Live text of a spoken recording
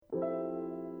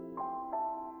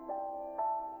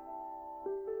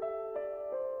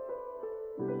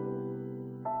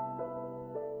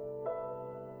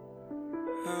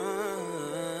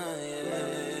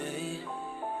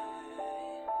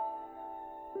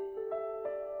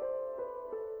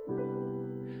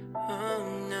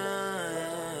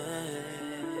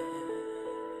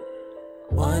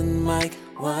One mic,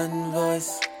 one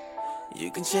voice.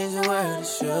 You can change the world,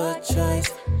 it's your choice.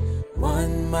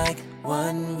 One mic,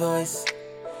 one voice.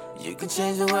 You can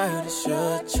change the world, it's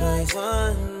your choice.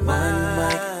 One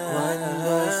mic, one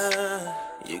voice.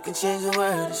 You can change the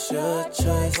world, it's your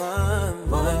choice. One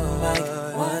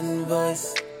mic, one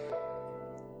voice.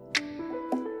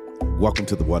 Welcome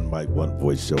to the One Mic, One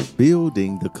Voice show,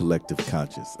 building the collective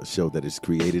conscious, a show that is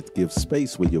created to give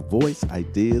space where your voice,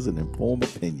 ideas, and informed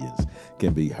opinions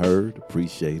can be heard,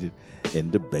 appreciated,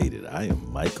 and debated. I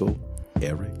am Michael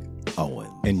Eric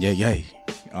Owen. And yay,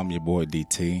 I'm your boy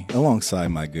DT, alongside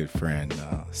my good friend,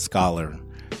 scholar,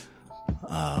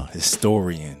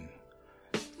 historian,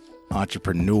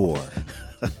 entrepreneur.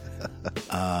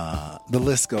 The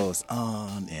list goes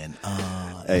on and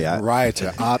on. Hey,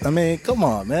 writer. I mean, come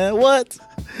on, man. What?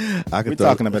 We're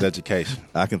talking about education.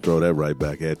 I can throw that right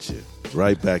back at you.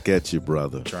 Right back at you,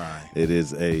 brother. Try. It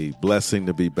is a blessing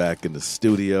to be back in the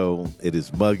studio. It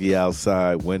is muggy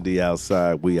outside, windy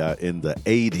outside. We are in the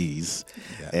 80s.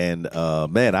 Yeah. And,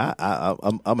 man,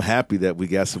 I'm happy that we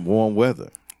got some warm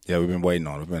weather. Yeah, we've been waiting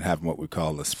on it. We've been having what we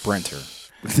call a sprinter.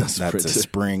 That's a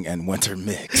spring and winter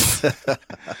mix.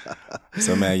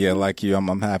 So, man, yeah, like you,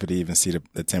 I'm happy to even see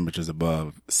the temperatures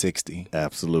above 60.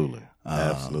 Absolutely.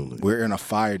 Absolutely. We're in a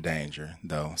fire danger,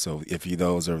 though. So if you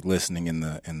those are listening in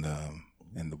the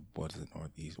what is it,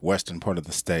 northeast, western part of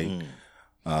the state,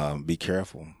 be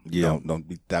careful. Yeah. Don't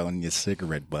be throwing your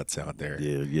cigarette butts out there.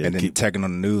 Yeah. And then checking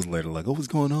on the news later, like, oh, what's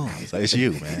going on? It's like, it's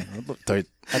you, man.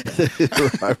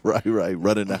 Right.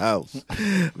 Running the house.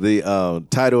 The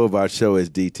title of our show, as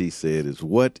DT said, is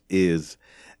 "What is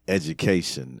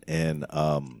Education?" And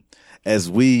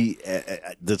as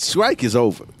the strike is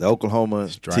over, the Oklahoma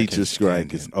teachers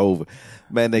strike is over.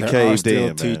 Man, they caved in.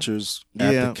 There are still teachers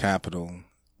at the Capitol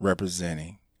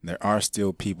representing. There are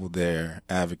still people there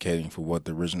advocating for what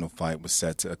the original fight was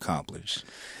set to accomplish.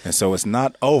 And so it's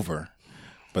not over,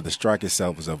 but the strike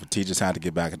itself is over. Teachers had to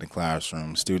get back in the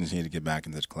classroom. Students need to get back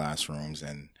into the classrooms,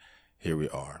 and here we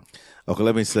are. Okay,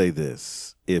 let me say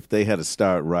this. If they had to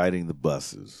start riding the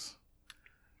buses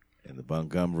and the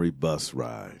Montgomery bus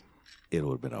ride, it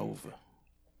would have been over.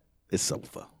 It's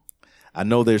over. I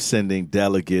know they're sending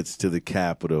delegates to the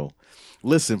Capitol.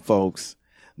 Listen, folks.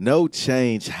 No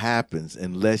change happens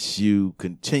unless you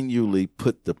continually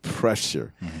put the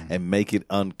pressure and make it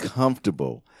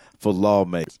uncomfortable for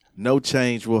lawmakers. No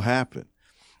change will happen.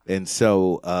 And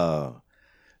so,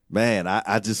 man,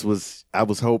 I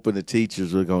was hoping the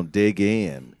teachers were going to dig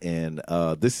in. And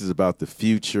this is about the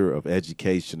future of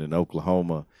education in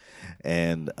Oklahoma.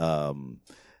 And,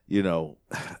 you know,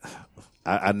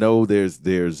 I know there's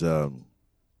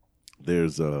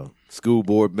school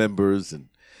board members and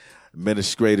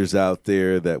administrators out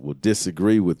there that will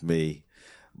disagree with me,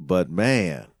 but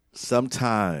man,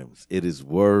 sometimes it is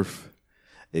worth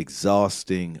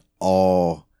exhausting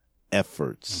all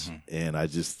efforts. And I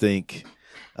just think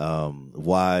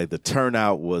why the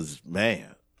turnout was,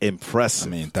 man, impressive.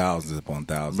 I mean, thousands upon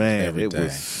thousands every day. It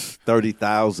was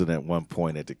 30,000 at one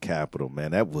point at the Capitol.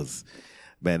 Man,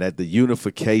 that the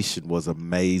unification was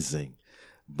amazing.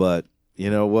 But you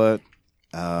know what?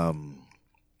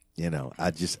 You know,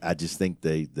 I just think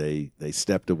they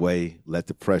stepped away, let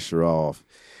the pressure off,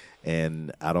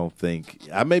 and I don't think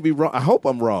I may be wrong. I hope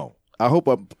I'm wrong. I hope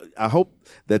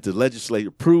that the legislature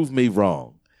prove me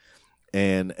wrong,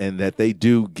 and that they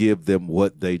do give them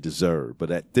what they deserve.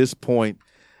 But at this point,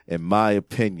 in my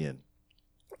opinion,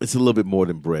 it's a little bit more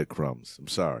than breadcrumbs. I'm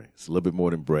sorry, it's a little bit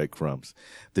more than breadcrumbs.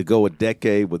 To go a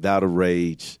decade without a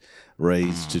raise,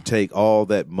 to take all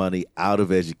that money out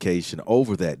of education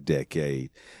over that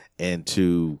decade, and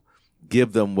to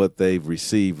give them what they've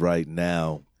received right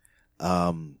now,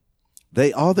 all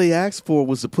they asked for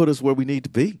was to put us where we need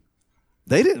to be.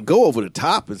 They didn't go over the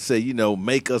top and say,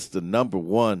 make us the number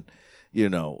one,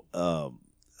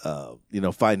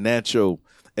 financial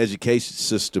education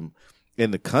system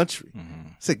in the country.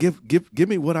 Say, give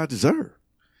me what I deserve.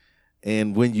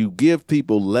 And when you give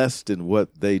people less than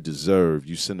what they deserve,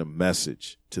 you send a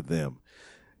message to them.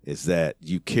 Is that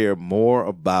you care more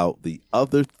about the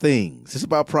other things. It's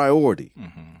about priority.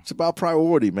 It's about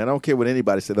priority, man. I don't care what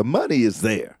anybody says. The money is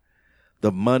there.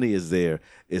 The money is there.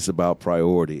 It's about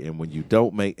priority. And when you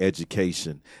don't make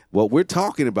education, what we're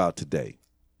talking about today,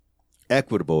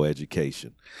 equitable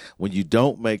education, when you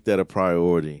don't make that a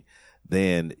priority,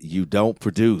 then you don't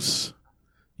produce.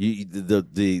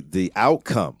 The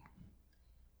outcome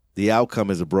the outcome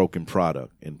is a broken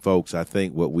product. And folks, I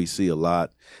think what we see a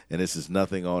lot, and this is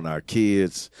nothing on our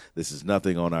kids, this is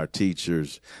nothing on our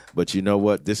teachers, but you know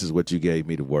what? This is what you gave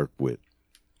me to work with.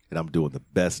 And I'm doing the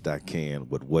best I can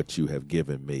with what you have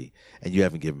given me, and you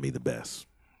haven't given me the best.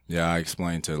 Yeah, I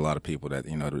explained to a lot of people that,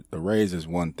 the raise is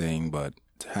one thing, but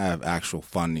to have actual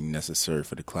funding necessary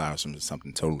for the classroom is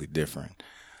something totally different.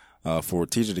 For a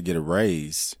teacher to get a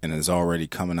raise and it's already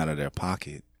coming out of their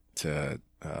pocket to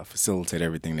facilitate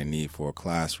everything they need for a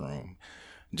classroom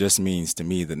just means to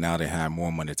me that now they have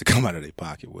more money to come out of their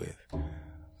pocket with.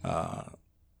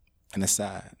 And it's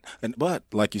sad. But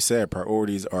like you said,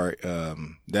 priorities are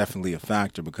definitely a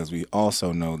factor because we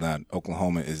also know that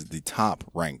Oklahoma is the top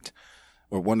ranked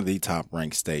or one of the top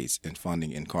ranked states in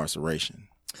funding incarceration.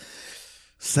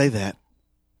 Say that.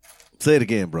 Say it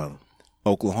again, brother.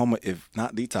 Oklahoma, if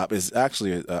not the top, is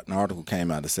actually an article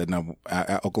came out that said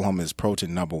Oklahoma is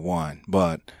approaching number one,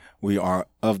 but we are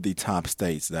of the top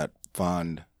states that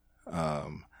fund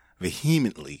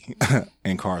vehemently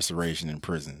incarceration in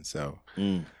prison. So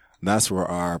that's where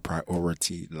our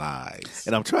priority lies.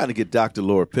 And I'm trying to get Dr.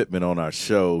 Laura Pittman on our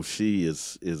show. She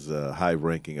is a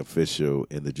high-ranking official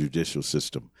in the judicial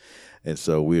system. And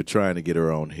so we're trying to get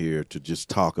her on here to just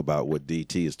talk about what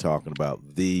DT is talking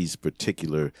about, these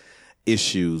particular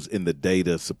issues in the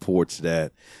data supports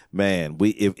that, man,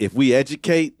 if we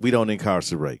educate, we don't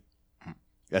incarcerate.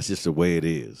 That's just the way it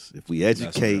is. If we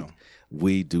educate,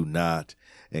 we do not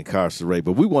incarcerate.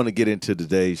 But we want to get into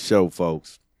today's show,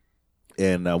 folks.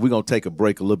 And we're going to take a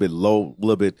break a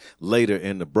little bit later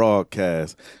in the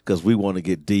broadcast because we want to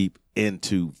get deep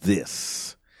into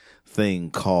this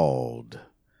thing called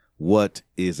what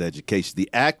is education? The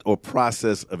act or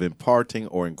process of imparting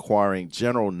or acquiring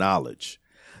general knowledge,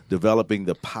 developing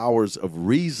the powers of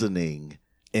reasoning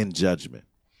and judgment,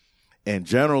 and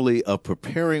generally of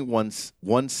preparing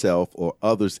oneself or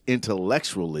others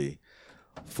intellectually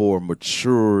for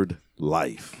matured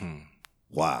life.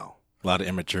 Wow. A lot of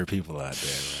immature people out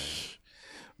there, right?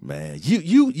 Man,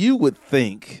 you would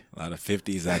think a lot of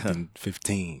 50s acting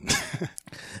 15.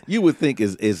 You would think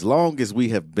as long as we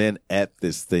have been at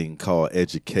this thing called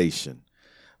education,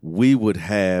 we would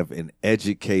have an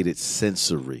educated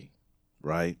citizenry,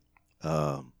 right?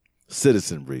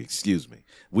 Citizenry, excuse me.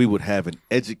 We would have an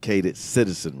educated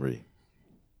citizenry.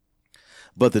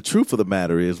 But the truth of the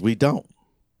matter is we don't.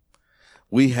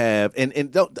 We have,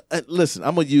 and don't listen,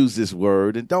 I'm going to use this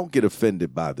word and don't get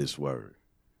offended by this word.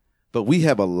 But we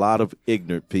have a lot of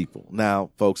ignorant people. Now,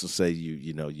 folks will say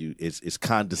it's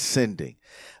condescending.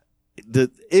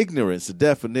 The ignorance, the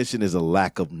definition is a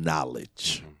lack of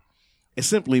knowledge. It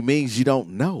simply means you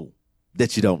don't know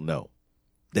that you don't know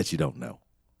that you don't know.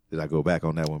 Did I go back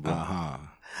on that one, bro?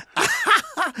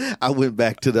 I went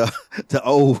back to the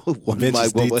old one.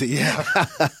 Vintage DT, yeah.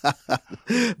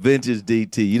 Vintage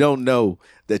DT. You don't know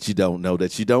that you don't know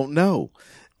that you don't know.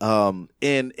 And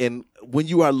when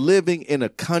you are living in a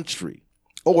country,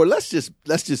 or let's just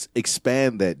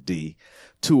expand that, D,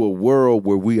 to a world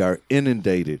where we are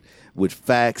inundated with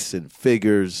facts and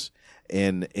figures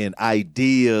and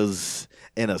ideas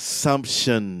and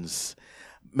assumptions,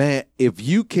 man, if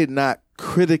you cannot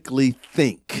critically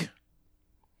think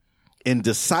and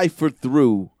decipher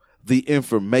through the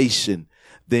information,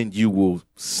 then you will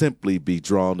simply be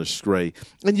drawn astray.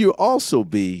 And you'll also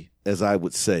be, as I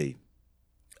would say,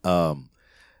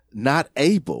 not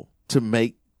able to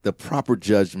make the proper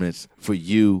judgments for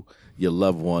you, your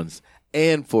loved ones,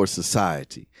 and for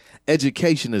society.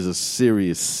 Education is a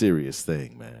serious, serious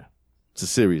thing, man. It's a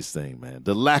serious thing, man.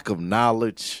 The lack of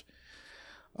knowledge,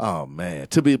 oh man,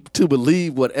 to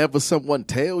believe whatever someone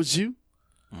tells you,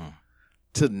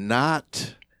 to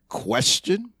not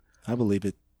question. I believe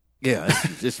it. Yeah,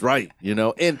 it's right,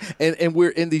 and we're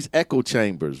in these echo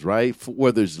chambers, right?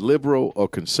 Whether it's liberal or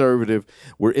conservative,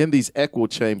 we're in these echo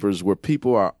chambers where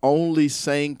people are only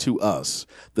saying to us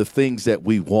the things that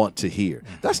we want to hear.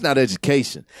 That's not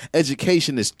education.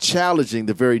 Education is challenging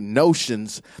the very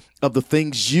notions of the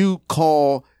things you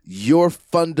call your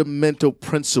fundamental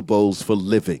principles for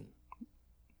living,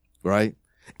 right?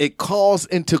 It calls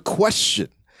into question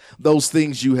those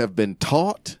things you have been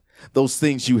taught, those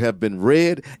things you have been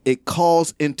read. It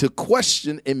calls into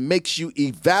question and makes you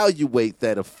evaluate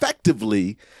that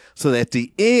effectively so that at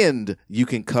the end you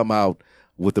can come out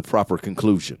with the proper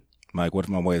conclusion. Mike, what if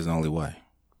my way is the only way?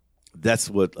 That's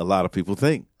what a lot of people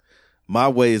think. My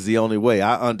way is the only way.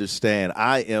 I understand.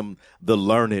 I am the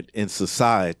learned in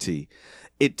society.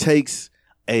 It takes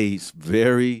a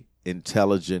very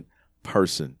intelligent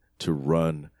person to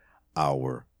run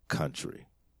our country.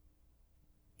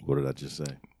 What did I just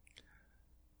say?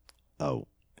 Oh,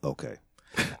 okay.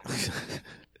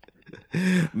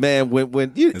 Man,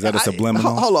 when you is that a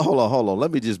subliminal? Hold on.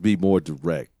 Let me just be more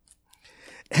direct.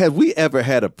 Have we ever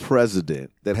had a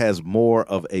president that has more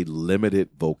of a limited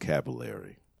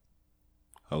vocabulary?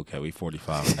 Okay, we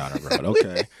 45 and down the road.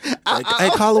 Okay. Hey,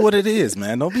 call it what it is,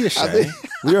 man. Don't be ashamed.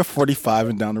 We are 45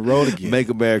 and down the road again. Make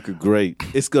America great.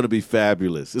 It's going to be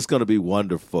fabulous. It's going to be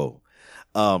wonderful.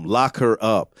 Lock her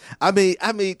up. I mean,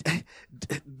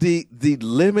 the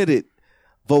limited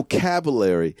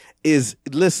vocabulary it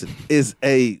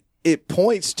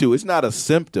points to, it's not a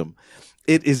symptom.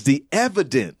 It is the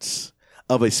evidence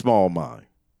of a small mind.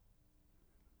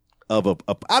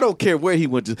 I don't care where he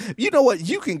went to. You know what?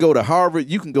 You can go to Harvard.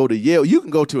 You can go to Yale. You can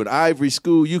go to an Ivy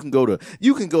school. You can go to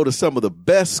some of the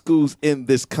best schools in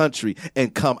this country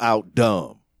and come out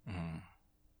dumb,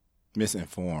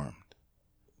 misinformed,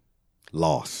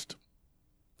 lost.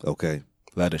 Okay,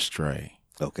 led astray.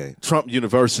 Okay, Trump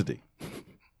University.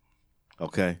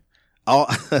 Okay,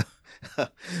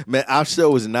 man, our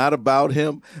show is not about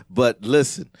him. But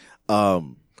listen.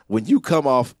 When you come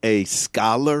off a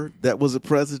scholar that was a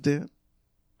president,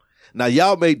 now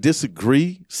y'all may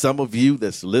disagree. Some of you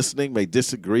that's listening may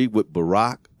disagree with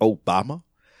Barack Obama.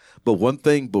 But one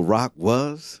thing Barack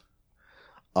was,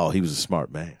 he was a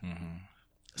smart man,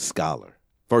 scholar.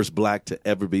 First black to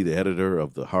ever be the editor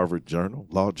of the Harvard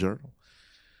Law Journal.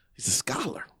 He's a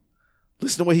scholar.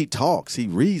 Listen to the way he talks. He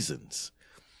reasons.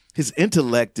 His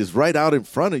intellect is right out in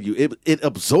front of you. It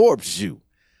absorbs you.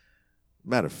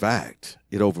 Matter of fact,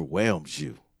 it overwhelms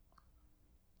you.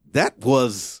 That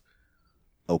was,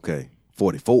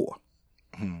 44.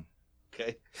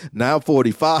 Okay. Now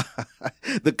 45.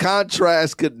 The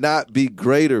contrast could not be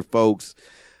greater, folks.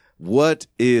 What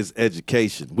is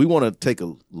education? We want to take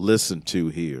a listen to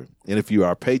here. And if you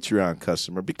are a Patreon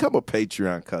customer, become a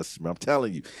Patreon customer. I'm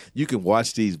telling you, you can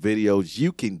watch these videos.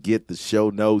 You can get the show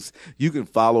notes. You can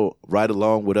follow right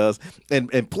along with us.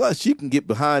 And plus, you can get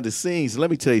behind the scenes.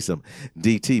 Let me tell you something.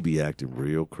 DT be acting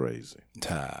real crazy.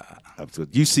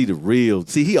 You see the real.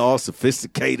 See, he all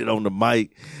sophisticated on the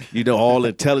mic, all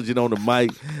intelligent on the mic.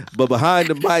 But behind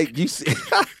the mic, you see.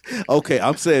 Okay,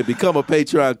 I'm saying become a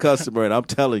Patreon customer, and I'm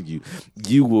telling you,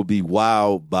 you will be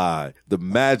wowed by the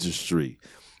majesty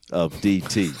of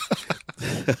DT.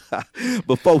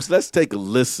 But folks, let's take a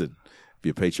listen. If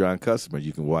you're a Patreon customer,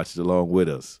 you can watch it along with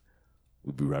us.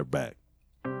 We'll be right back.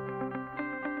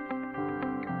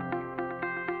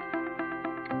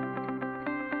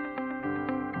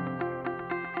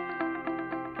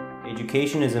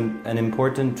 Education is an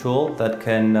important tool that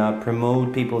can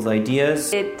promote people's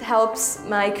ideas. It helps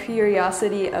my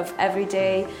curiosity of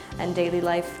everyday and daily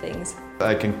life things.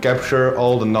 I can capture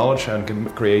all the knowledge and can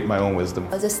create my own wisdom.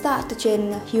 The start to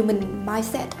change human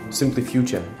mindset. Simply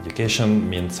future. Education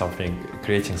means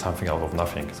creating something out of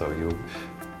nothing. So you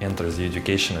enter the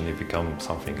education and you become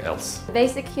something else.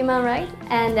 Basic human right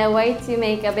and a way to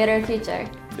make a better future.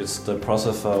 It's the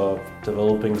process of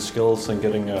developing skills and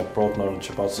getting a broad knowledge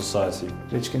about society.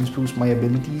 Which can boost my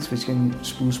abilities, which can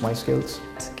boost my skills.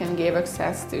 It can give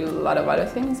access to a lot of other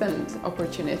things and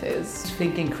opportunities.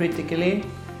 Thinking critically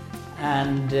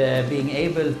and being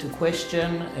able to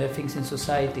question things in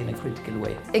society in a critical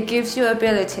way. It gives you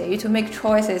ability to make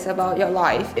choices about your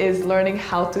life. Is learning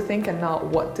how to think and not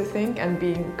what to think and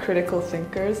being critical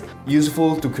thinkers.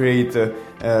 Useful to create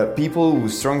people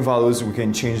with strong values who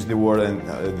can change the world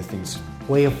and the things.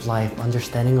 Way of life,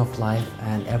 understanding of life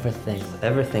and everything.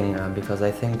 Everything, because I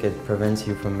think it prevents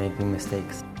you from making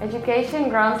mistakes. Education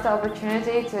grants the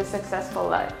opportunity to a successful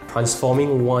life.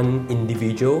 Transforming one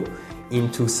individual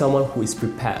into someone who is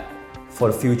prepared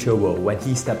for the future world when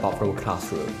he steps out from a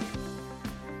classroom.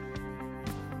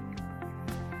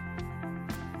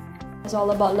 It's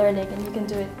all about learning, and you can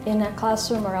do it in a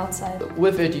classroom or outside.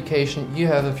 With education, you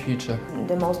have a future.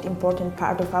 The most important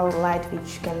part of our life,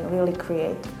 which can really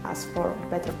create us for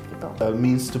better people. A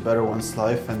means to better one's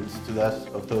life and to that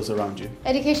of those around you.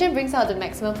 Education brings out the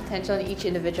maximum potential in each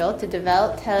individual to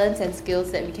develop talents and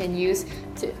skills that we can use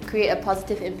to create a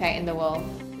positive impact in the world.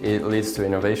 It leads to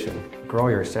innovation. Grow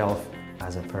yourself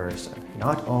as a person,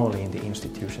 not only in the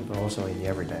institution, but also in the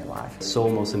everyday life. The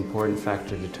sole most important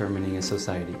factor determining a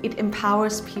society. It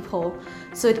empowers people,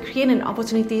 so it creates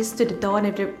opportunities to the door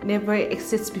that never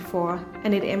exists before,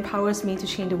 and it empowers me to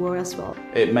change the world as well.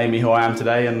 It made me who I am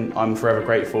today, and I'm forever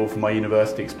grateful for my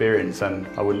university experience, and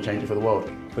I wouldn't change it for the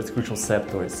world. It's a crucial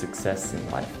step towards success in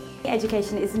life.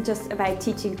 Education isn't just about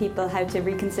teaching people how to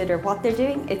reconsider what they're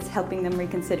doing, it's helping them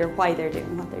reconsider why they're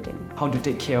doing what they're doing. How to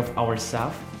take care of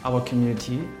ourselves, our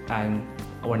community, and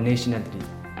our nationality,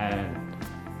 and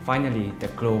finally the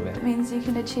global. It means you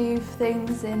can achieve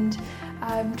things and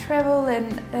travel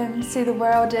and see the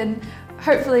world in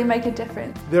hopefully make a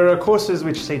difference. There are courses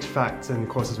which teach facts and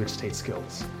courses which teach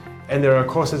skills. And there are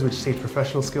courses which teach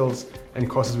professional skills and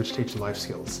courses which teach life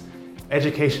skills.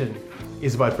 Education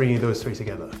is about bringing those three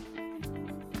together.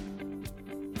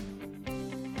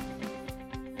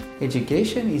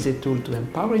 Education is a tool to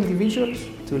empower individuals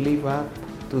to live up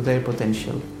to their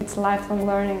potential. It's lifelong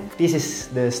learning. This is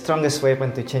the strongest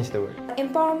weapon to change the world.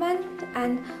 Empowerment,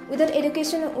 and without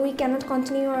education we cannot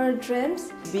continue our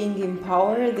dreams. Being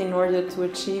empowered in order to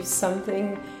achieve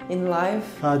something in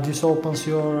life. This opens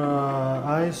your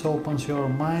eyes, opens your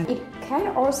mind. It can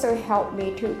also help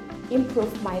me to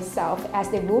improve myself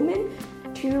as a woman,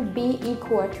 to be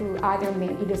equal to other men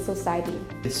in the society.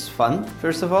 It's fun,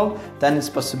 first of all, then it's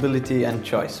possibility and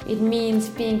choice. It means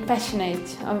being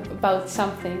passionate about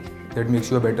something. That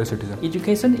makes you a better citizen.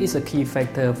 Education is a key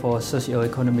factor for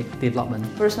socio-economic development.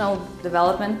 Personal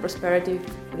development, prosperity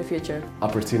for the future.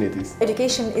 Opportunities.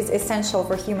 Education is essential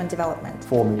for human development.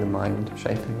 Forming the mind,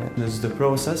 shaping it. This is the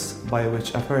process by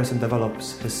which a person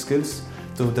develops his skills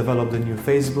to develop the new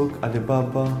Facebook,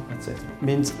 Alibaba, etc.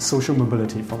 Means social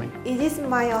mobility for me. It is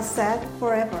my asset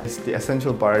forever. It's the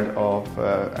essential part of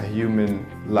a human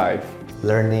life.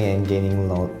 Learning and gaining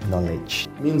knowledge.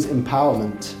 It means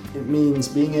empowerment. It means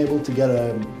being able to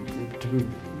to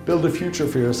build a future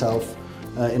for yourself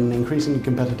in an increasingly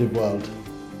competitive world.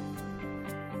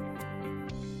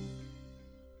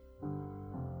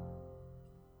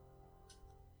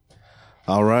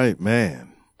 All right, man.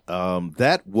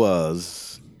 That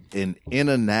was an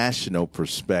international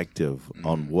perspective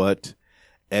on what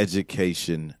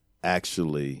education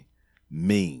actually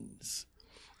means.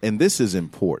 And this is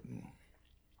important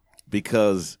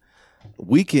because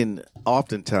we can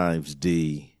oftentimes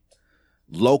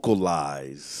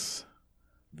localize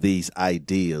these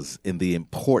ideas and the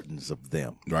importance of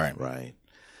them. Right.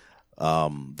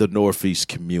 The Northeast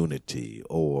community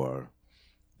or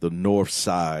the north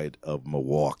side of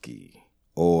Milwaukee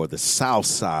or the south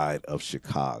side of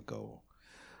Chicago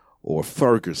or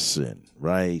Ferguson,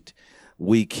 right?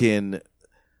 We can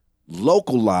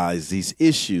localize these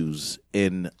issues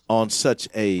on such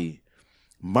a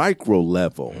micro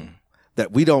level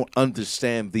that we don't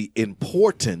understand the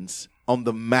importance on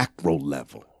the macro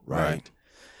level, right?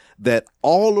 That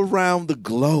all around the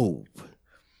globe,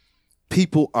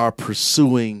 people are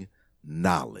pursuing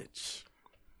knowledge.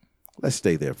 Let's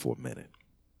stay there for a minute.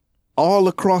 All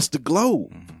across the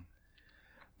globe,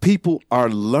 people are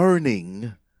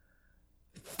learning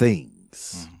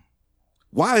things.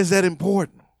 Why is that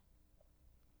important?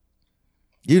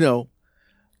 You know,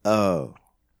 I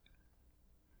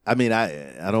mean,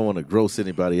 I don't want to gross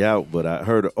anybody out, but I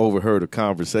overheard a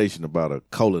conversation about a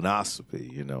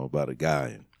colonoscopy, about a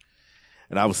guy.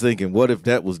 And I was thinking, what if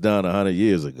that was done 100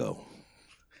 years ago?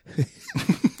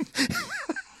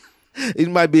 It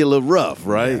might be a little rough,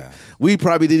 right? Yeah. We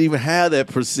probably didn't even have that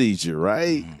procedure,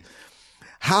 right?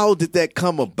 How did that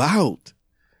come about?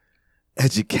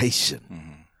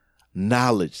 Education,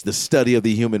 knowledge, the study of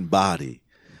the human body,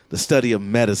 the study of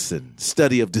medicine,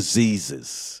 study of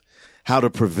diseases, how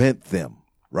to prevent them,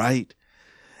 right?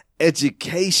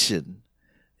 Education,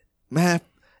 man,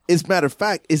 as a matter of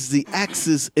fact, is the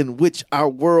axis in which our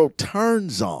world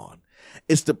turns on.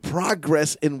 It's the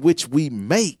progress in which we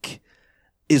make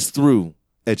is through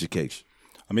education.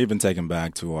 I'm even taken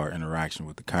back to our interaction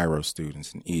with the Cairo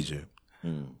students in Egypt.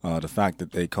 The fact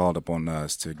that they called upon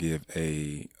us to give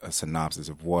a synopsis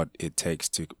of what it takes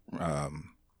to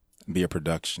be a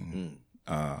production.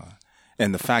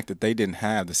 And the fact that they didn't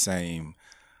have the same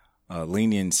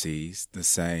leniencies, the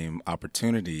same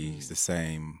opportunities, the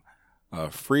same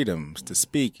freedoms to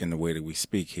speak in the way that we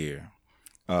speak here,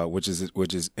 which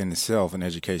is in itself an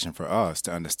education for us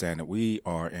to understand that we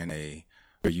are in a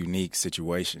unique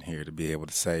situation here to be able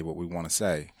to say what we want to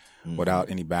say without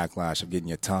any backlash of getting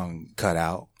your tongue cut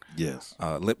out,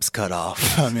 lips cut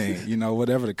off. I mean,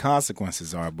 whatever the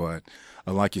consequences are. But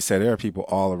like you said, there are people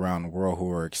all around the world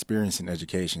who are experiencing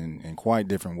education in quite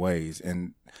different ways,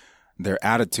 and their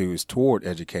attitudes toward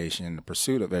education, the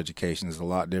pursuit of education, is a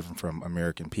lot different from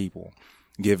American people,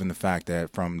 given the fact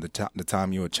that from the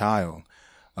time you're a child,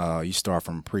 you start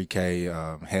from pre-K,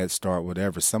 Head Start,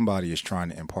 whatever, somebody is trying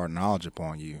to impart knowledge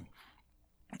upon you,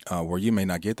 where you may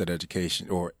not get that education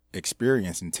or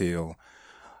experience until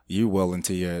you well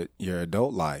into your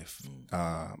adult life.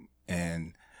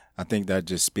 And I think that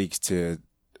just speaks to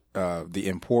the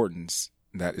importance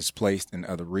that is placed in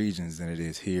other regions than it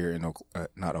is here in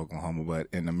not Oklahoma, but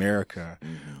in America,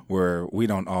 where we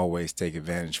don't always take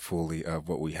advantage fully of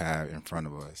what we have in front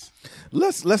of us.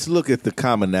 Let's look at the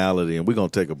commonality, and we're gonna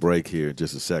take a break here in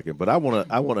just a second. But I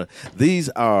wanna. These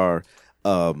are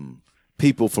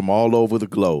people from all over the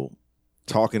globe,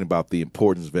 talking about the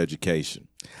importance of education.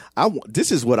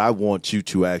 This is what I want you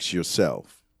to ask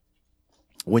yourself.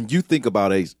 When you think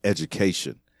about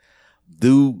education,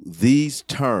 do these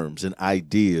terms and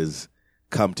ideas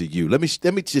come to you? Let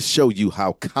me just show you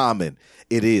how common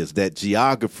it is that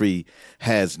geography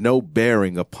has no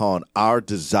bearing upon our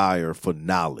desire for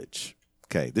knowledge.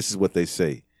 Okay, this is what they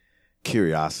say.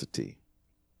 Curiosity.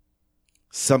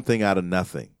 Something out of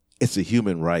nothing. It's a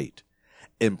human right.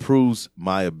 Improves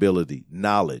my ability.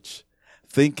 Knowledge.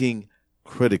 Thinking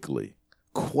critically.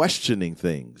 Questioning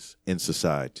things in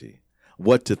society.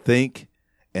 What to think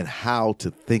and how to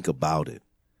think about it.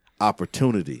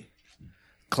 Opportunity.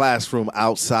 Classroom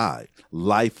outside.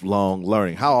 Lifelong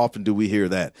learning. How often do we hear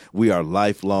that? We are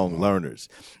lifelong learners.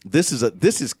 This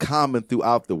is common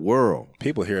throughout the world.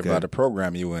 People hear about the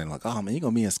program you in, like, oh man, you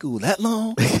gonna be in school that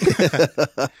long?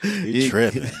 You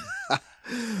tripping.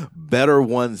 Better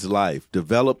one's life.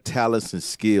 Develop talents and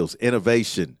skills.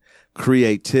 Innovation.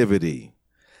 Creativity.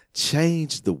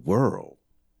 Change the world.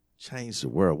 Change the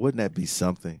world. Wouldn't that be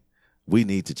something? We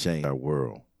need to change our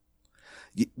world.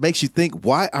 It makes you think,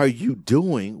 why are you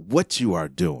doing what you are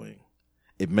doing?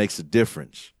 It makes a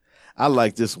difference. I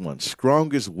like this one.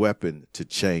 Strongest weapon to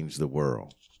change the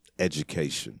world.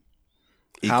 Education.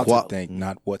 How to think,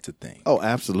 not what to think. Oh,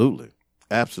 absolutely.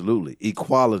 Absolutely.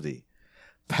 Equality.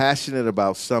 Passionate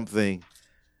about something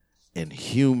in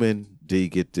human,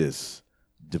 get this,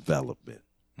 development.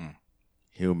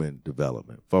 Human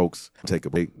development. Folks, take a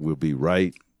break. We'll be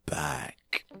right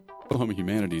back. Oklahoma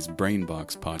Humanities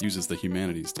Brainbox Pod uses the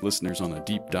humanities to listeners on a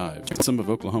deep dive. Some of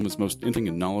Oklahoma's most interesting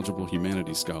and knowledgeable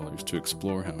humanities scholars to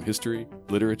explore how history,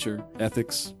 literature,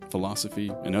 ethics,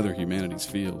 philosophy, and other humanities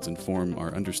fields inform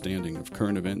our understanding of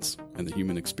current events and the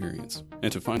human experience.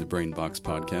 And to find the Brainbox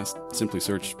Podcast, simply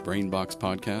search Brainbox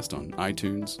Podcast on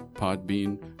iTunes,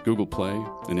 Podbean, Google Play,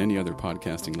 and any other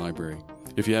podcasting library.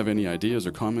 If you have any ideas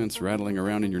or comments rattling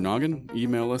around in your noggin,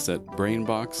 email us at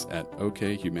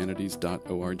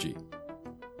brainbox@okhumanities.org.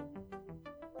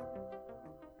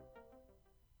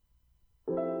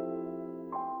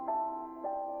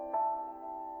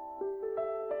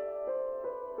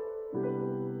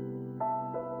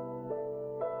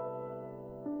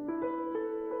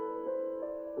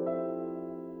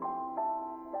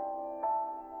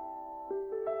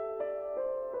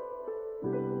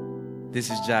 This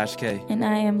is Josh K. And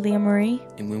I am Leah Marie.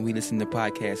 And when we listen to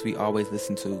podcasts, we always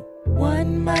listen to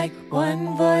one mic,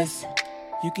 one voice.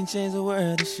 You can change the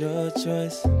world, it's your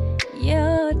choice.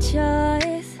 Your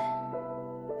choice.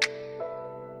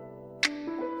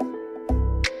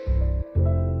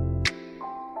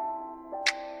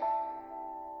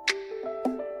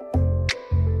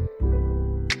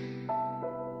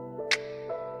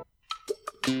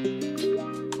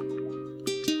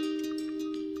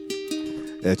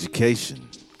 Education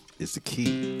is the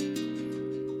key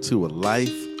to a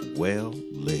life well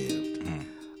lived,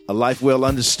 a life well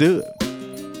understood,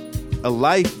 a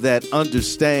life that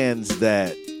understands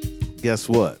that, guess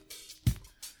what?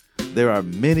 There are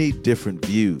many different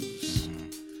views,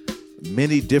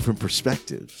 many different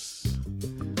perspectives.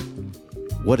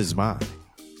 What is mine?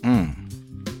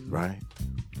 Right?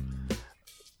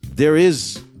 There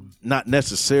is not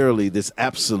necessarily this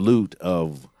absolute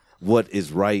of what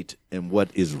is right and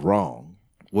what is wrong.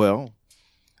 Well,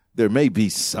 there may be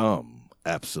some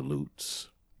absolutes.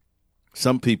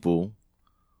 Some people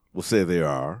will say there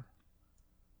are.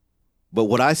 But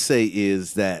what I say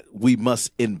is that we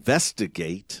must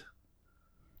investigate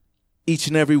each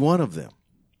and every one of them.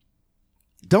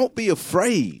 Don't be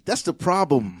afraid. That's the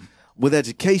problem with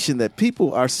education, that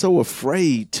people are so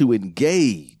afraid to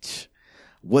engage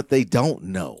what they don't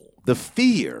know. The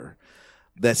fear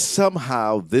that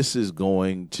somehow this is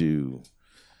going to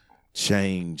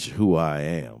change who I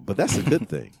am. But that's a good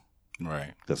thing.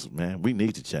 Right. Because, man, we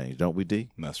need to change, don't we, D?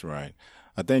 That's right.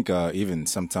 I think even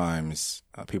sometimes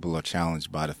people are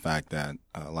challenged by the fact that,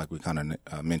 like we kind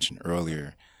of mentioned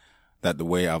earlier, that the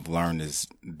way I've learned is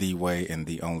the way and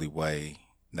the only way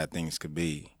that things could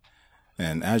be.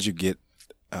 And as you get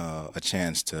a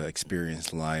chance to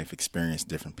experience life, experience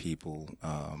different people,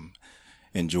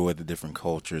 enjoy the different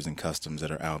cultures and customs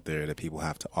that are out there that people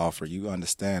have to offer, you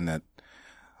understand that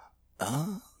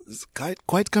it's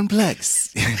quite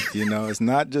complex. You know, it's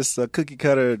not just a cookie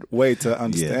cutter way to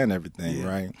understand everything,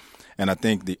 right? And I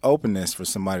think the openness for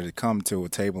somebody to come to a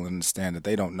table and understand that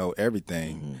they don't know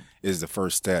everything is the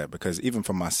first step. Because even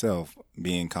for myself,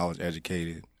 being college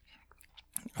educated,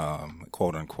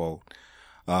 quote unquote,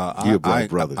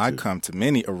 I come to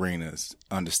many arenas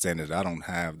understanding that I don't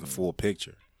have the full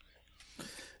picture.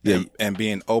 Yeah, and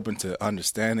being open to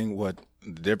understanding what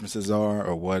the differences are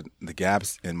or what the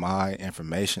gaps in my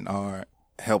information are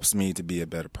helps me to be a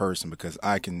better person because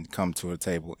I can come to a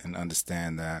table and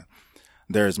understand that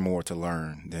there's more to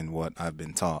learn than what I've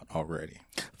been taught already.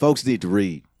 Folks need to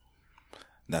read.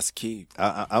 That's key.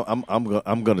 I'm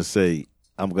going to say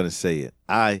it.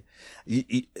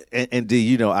 And D,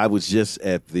 you know, I was just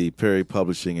at the Perry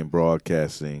Publishing and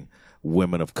Broadcasting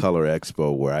Women of Color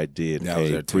Expo where I did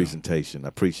a presentation. I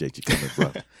appreciate you coming,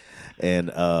 brother.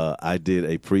 And I did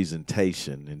a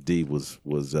presentation, and D was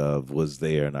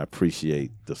there, and I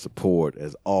appreciate the support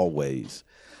as always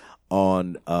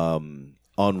on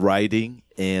writing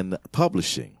and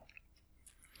publishing.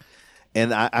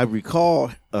 And I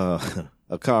recall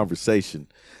a conversation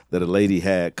that a lady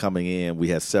had coming in. We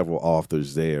had several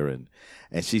authors there, and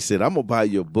she said, "I'm gonna buy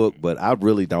your book, but I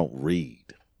really don't read."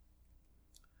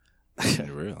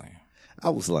 Really? I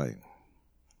was like,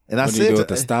 and I what said, do you do at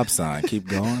the stop sign? Keep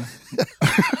going.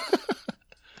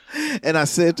 And I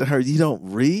said to her, "You don't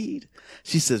read?"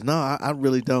 She says, "No, I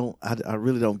really don't. I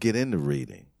really don't get into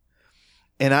reading."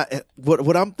 And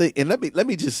what I'm thinking, and let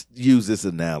me just use this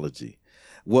analogy.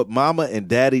 What Mama and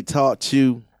Daddy taught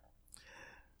you,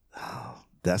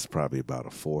 that's probably about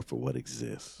a fourth of what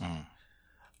exists.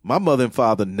 My mother and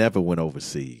father never went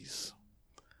overseas.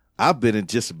 I've been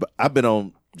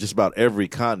on just about every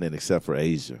continent except for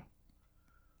Asia.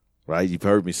 Right? You've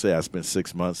heard me say I spent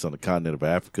 6 months on the continent of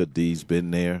Africa. Dee's been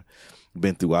there,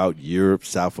 been throughout Europe,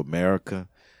 South America.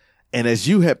 And as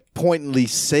you have pointedly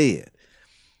said,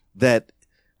 that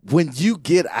when you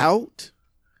get out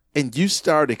and you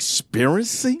start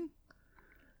experiencing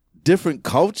different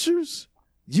cultures,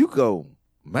 you go,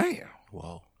 man,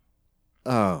 whoa.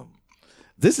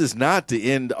 This is not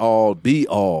the end all be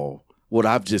all what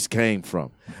I've just came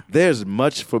from. There's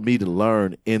much for me to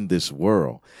learn in this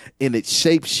world, and it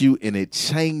shapes you and it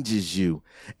changes you,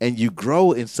 and you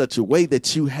grow in such a way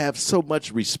that you have so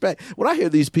much respect. When I hear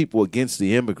these people against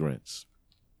the immigrants,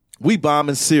 we bomb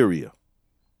in Syria,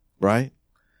 right?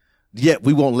 Yet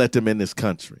we won't let them in this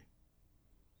country.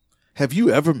 Have you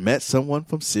ever met someone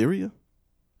from Syria?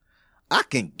 I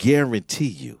can guarantee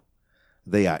you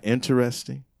they are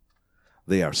interesting.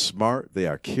 They are smart. They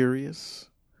are curious.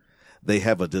 They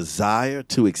have a desire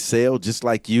to excel just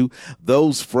like you.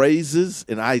 Those phrases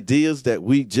and ideas that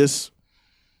we just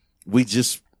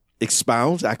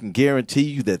expound, I can guarantee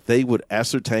you that they would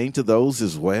ascertain to those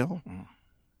as well.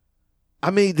 I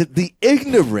mean, the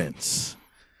ignorance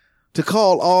to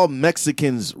call all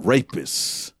Mexicans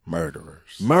rapists.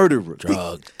 Murderers.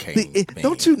 Drug king.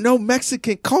 Don't you know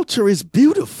Mexican culture is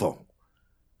beautiful?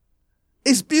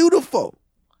 It's beautiful.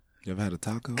 You ever had a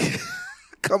taco?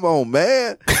 Come on,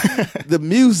 man. The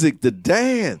music, the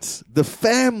dance, the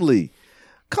family.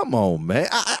 Come on, man.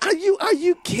 Are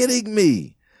you kidding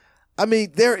me? I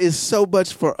mean, there is so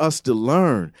much for us to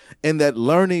learn, and that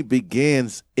learning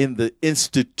begins in the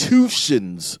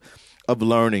institutions of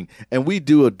learning. And we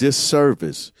do a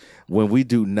disservice when we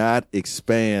do not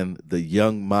expand the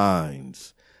young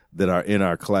minds that are in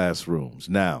our classrooms.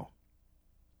 Now,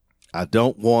 I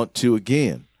don't want to,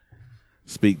 again,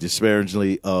 speak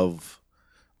disparagingly of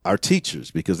our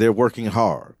teachers because they're working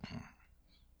hard.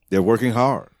 They're working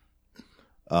hard.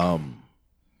 And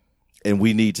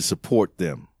we need to support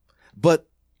them. But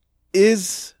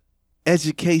is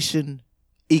education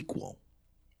equal?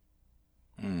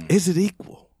 Is it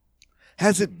equal?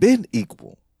 Has it been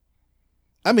equal?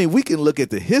 I mean, we can look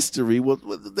at the history,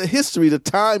 the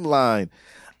timeline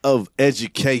of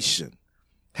education.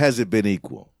 Has it been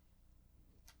equal?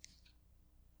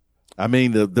 I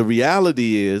mean, the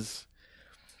reality is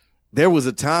there was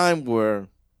a time where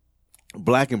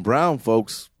black and brown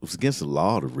folks, it was against the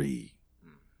law to read.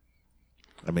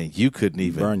 I mean, you couldn't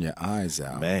even burn your eyes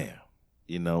out. Man,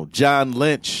 you know, John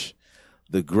Lynch,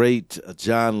 the great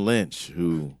John Lynch,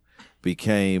 who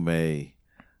became a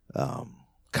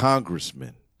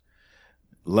congressman,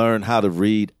 learned how to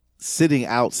read sitting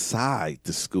outside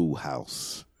the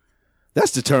schoolhouse.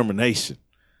 That's determination.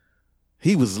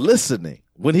 He was listening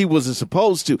when he wasn't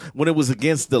supposed to, when it was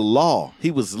against the law. He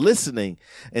was listening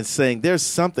and saying, there's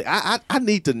something, I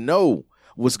need to know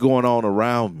what's going on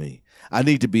around me. I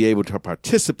need to be able to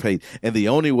participate, and the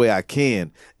only way I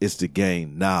can is to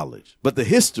gain knowledge. But the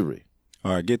history.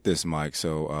 All right, get this, Mike.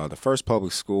 So the first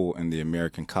public school in the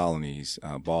American colonies,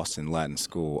 Boston Latin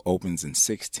School, opens in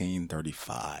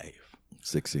 1635.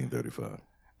 1635.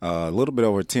 A little bit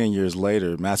over 10 years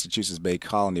later, Massachusetts Bay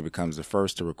Colony becomes the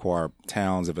first to require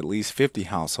towns of at least 50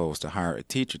 households to hire a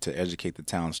teacher to educate the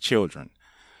town's children.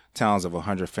 Towns of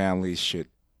 100 families should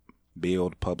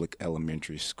build public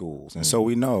elementary schools. And so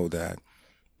we know that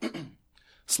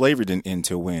slavery didn't end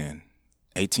till when?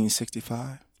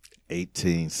 1865?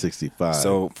 1865.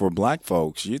 So for black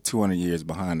folks, you're 200 years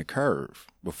behind the curve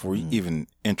before you even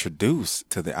introduce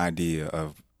to the idea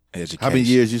of education. How many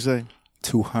years you say?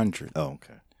 200. Oh,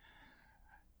 okay.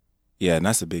 Yeah, and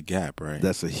that's a big gap, right?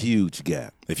 That's a huge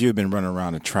gap. If you had been running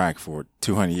around the track for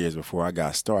 200 years before I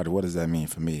got started, what does that mean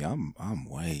for me? I'm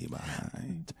way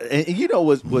behind. And you know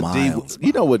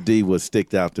what D was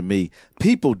sticked out to me?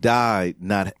 People died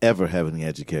not ever having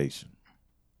education.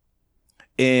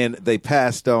 And they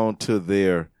passed on to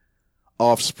their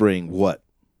offspring what?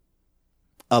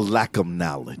 A lack of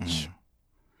knowledge.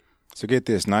 So get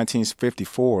this,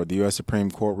 1954, the U.S.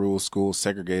 Supreme Court ruled schools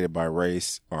segregated by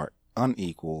race are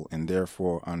unequal and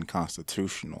therefore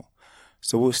unconstitutional.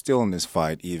 So we're still in this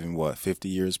fight even, 50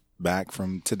 years back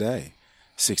from today,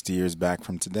 60 years back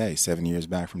from today, 7 years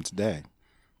back from today.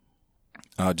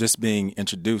 Just being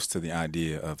introduced to the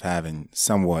idea of having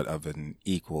somewhat of an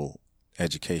equal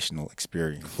educational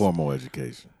experience. Formal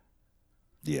education.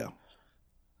 Yeah.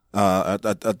 I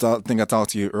think I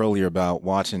talked to you earlier about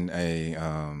watching a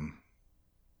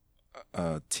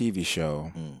TV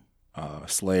show,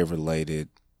 slave-related.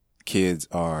 Kids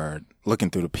are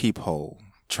looking through the peephole,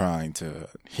 trying to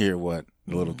hear what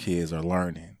the little kids are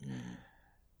learning.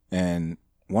 And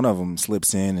one of them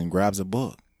slips in and grabs a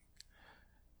book.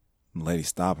 The lady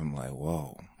stopped him like,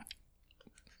 whoa,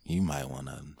 you might want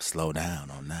to slow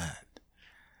down on that.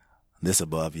 This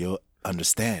above your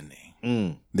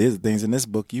understanding. There's things in this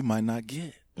book you might not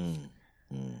get.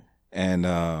 And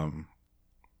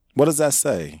what does that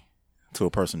say to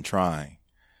a person trying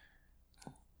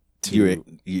to...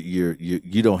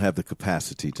 You don't have the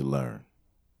capacity to learn.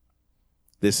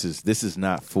 This is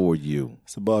not for you.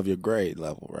 It's above your grade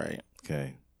level, right?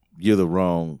 Okay. You're the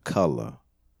wrong color,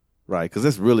 right? Because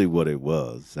that's really what it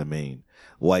was. I mean,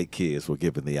 white kids were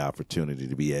given the opportunity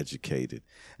to be educated,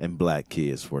 and black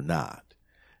kids were not.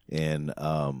 And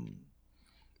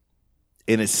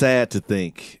it's sad to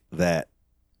think that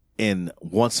in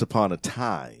once upon a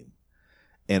time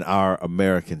in our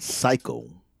American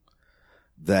cycle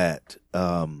that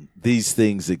these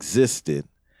things existed,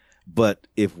 but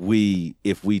if we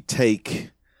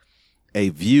take a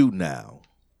view now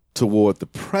toward the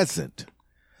present,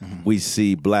 we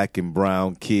see black and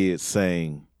brown kids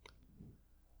saying,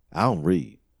 I don't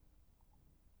read.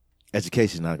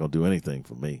 Education's not going to do anything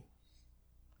for me.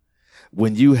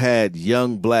 When you had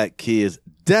young black kids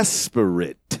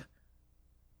desperate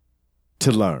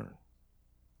to learn,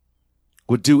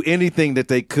 would do anything that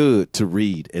they could to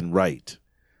read and write.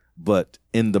 But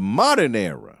in the modern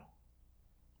era,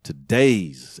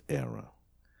 today's era,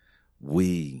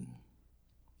 we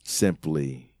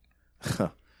simply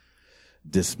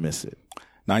dismiss it.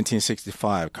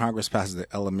 1965, Congress passes the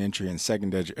Elementary and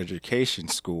Secondary Education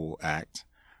School Act,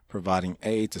 providing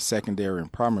aid to secondary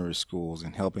and primary schools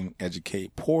and helping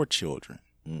educate poor children.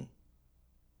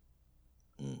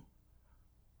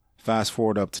 Fast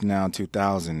forward up to now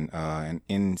 2000, an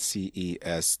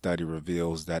NCES study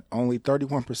reveals that only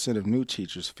 31% of new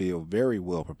teachers feel very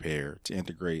well prepared to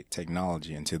integrate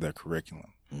technology into their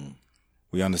curriculum.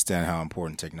 We understand how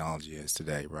important technology is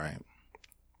today, right?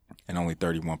 And only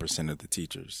 31% of the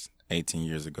teachers 18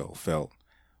 years ago felt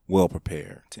well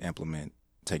prepared to implement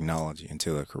technology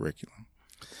into their curriculum.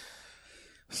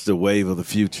 It's the wave of the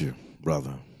future,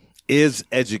 brother. Is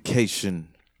education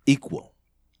equal?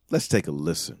 Let's take a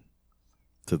listen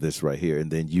to this right here, and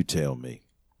then you tell me.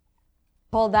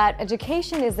 Told that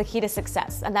education is the key to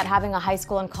success and that having a high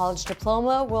school and college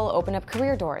diploma will open up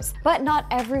career doors. But not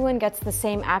everyone gets the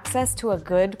same access to a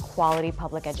good quality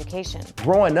public education.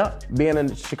 Growing up, being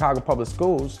in Chicago public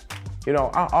schools,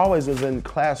 I always was in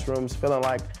classrooms feeling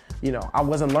like, I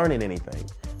wasn't learning anything.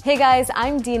 Hey guys,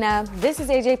 I'm Dina, this is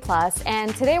AJ Plus,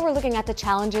 and today we're looking at the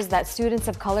challenges that students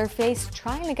of color face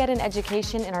trying to get an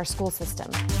education in our school system.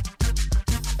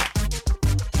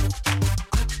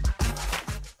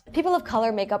 People of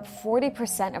color make up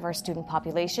 40% of our student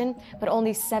population, but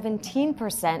only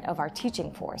 17% of our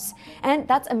teaching force. And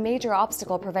that's a major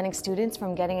obstacle preventing students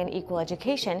from getting an equal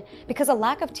education because a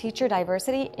lack of teacher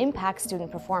diversity impacts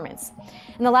student performance.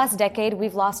 In the last decade,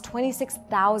 we've lost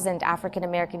 26,000 African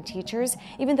American teachers,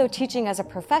 even though teaching as a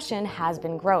profession has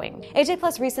been growing. AJ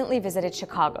Plus recently visited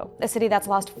Chicago, a city that's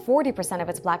lost 40% of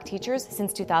its black teachers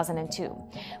since 2002.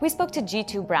 We spoke to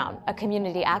G2 Brown, a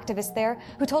community activist there,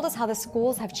 who told us how the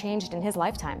schools have changed in his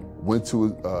lifetime. Went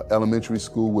to elementary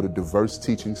school with a diverse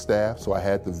teaching staff, so I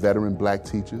had the veteran black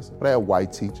teachers, but I had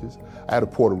white teachers. I had a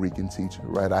Puerto Rican teacher,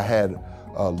 right? I had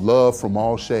love from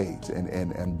all shades,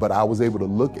 but I was able to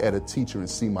look at a teacher and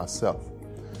see myself,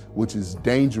 which is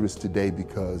dangerous today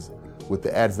because with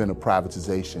the advent of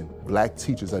privatization, black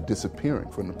teachers are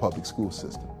disappearing from the public school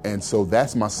system. And so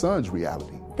that's my son's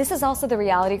reality. This is also the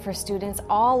reality for students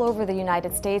all over the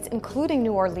United States, including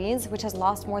New Orleans, which has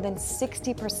lost more than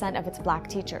 60% of its black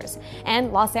teachers,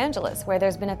 and Los Angeles, where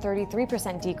there's been a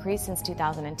 33% decrease since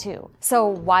 2002. So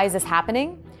why is this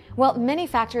happening? Well, many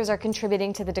factors are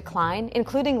contributing to the decline,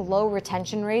 including low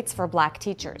retention rates for black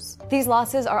teachers. These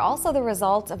losses are also the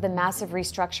result of the massive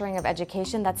restructuring of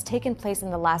education that's taken place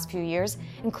in the last few years,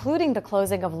 including the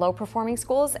closing of low-performing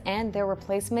schools and their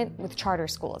replacement with charter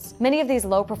schools. Many of these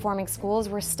low-performing schools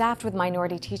were staffed with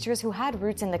minority teachers who had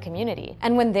roots in the community,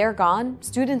 and when they're gone,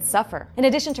 students suffer. In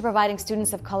addition to providing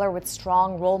students of color with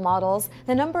strong role models,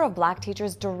 the number of black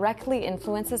teachers directly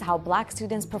influences how black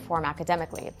students perform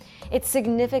academically. It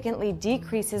significantly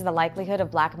decreases the likelihood of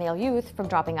black male youth from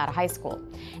dropping out of high school.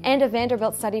 And a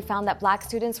Vanderbilt study found that black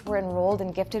students were enrolled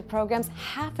in gifted programs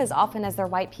half as often as their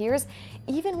white peers,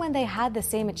 even when they had the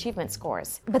same achievement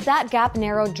scores. But that gap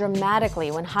narrowed dramatically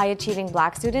when high-achieving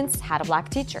black students had a black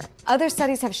teacher. Other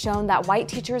studies have shown that white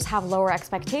teachers have lower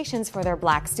expectations for their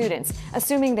black students,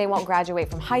 assuming they won't graduate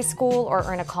from high school or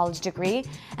earn a college degree,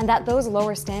 and that those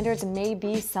lower standards may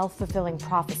be self-fulfilling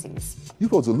prophecies. You're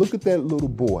supposed to look at that little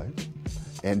boy,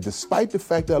 and despite the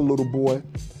fact that little boy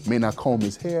may not comb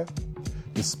his hair,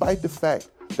 despite the fact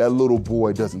that little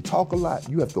boy doesn't talk a lot,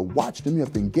 you have to watch them, you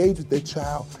have to engage with their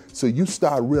child, so you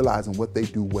start realizing what they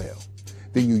do well.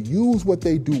 Then you use what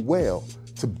they do well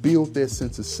to build their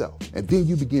sense of self, and then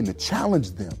you begin to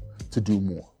challenge them to do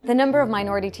more. The number of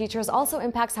minority teachers also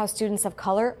impacts how students of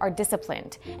color are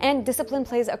disciplined. And discipline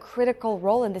plays a critical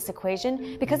role in this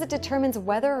equation because it determines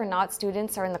whether or not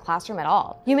students are in the classroom at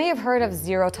all. You may have heard of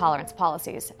zero-tolerance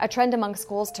policies, a trend among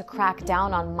schools to crack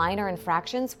down on minor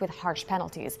infractions with harsh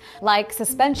penalties, like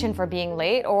suspension for being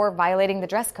late or violating the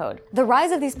dress code. The rise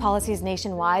of these policies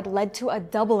nationwide led to a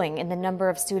doubling in the number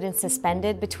of students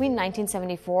suspended between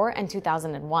 1974 and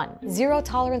 2001. Zero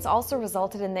tolerance also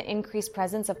resulted in the increased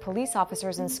presence of police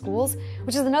officers in schools,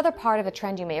 which is another part of a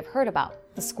trend you may have heard about,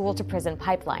 the school-to-prison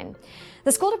pipeline.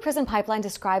 The school-to-prison pipeline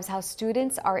describes how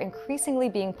students are increasingly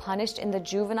being punished in the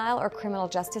juvenile or criminal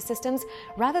justice systems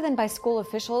rather than by school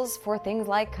officials for things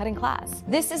like cutting class.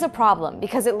 This is a problem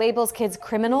because it labels kids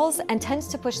criminals and tends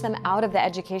to push them out of the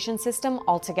education system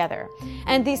altogether.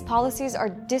 And these policies are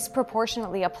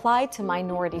disproportionately applied to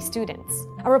minority students.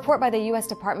 A report by the U.S.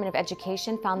 Department of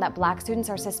Education found that black students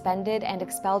are suspended and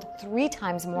expelled 3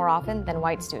 times more often than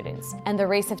white students. And the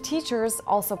race of teachers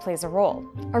also plays a role.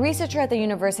 A researcher at the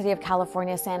University of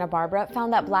California, Santa Barbara,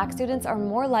 found that black students are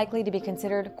more likely to be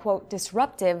considered, quote,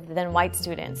 disruptive than white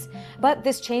students. But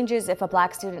this changes if a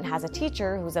black student has a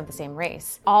teacher who's of the same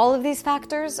race. All of these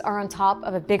factors are on top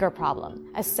of a bigger problem,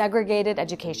 a segregated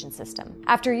education system.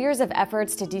 After years of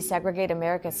efforts to desegregate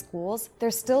America's schools,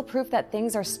 there's still proof that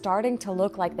things are starting to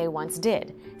look like they once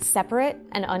did, separate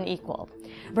and unequal.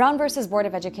 Brown versus Board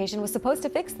of Education was supposed to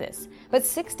fix this, but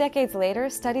 6 decades later,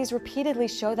 studies repeatedly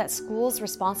show that schools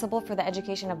responsible for the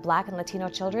education of black and Latino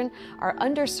children are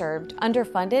underserved,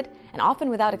 underfunded, and often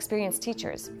without experienced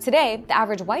teachers. Today, the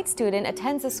average white student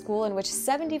attends a school in which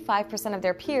 75% of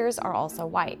their peers are also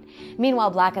white.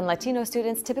 Meanwhile, black and Latino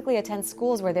students typically attend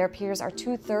schools where their peers are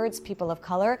 2/3 people of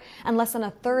color and less than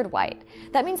 1/3 white.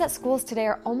 That means that schools today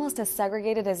are almost as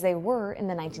segregated as they were in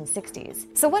the 1960s.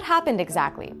 So what happened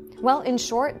exactly? Well, in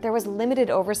short, there was limited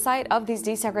oversight of these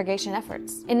desegregation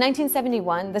efforts. In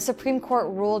 1971, the Supreme Court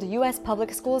ruled U.S.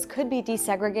 public schools could be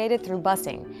desegregated through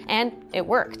busing, and it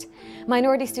worked.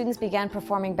 Minority students began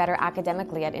performing better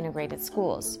academically at integrated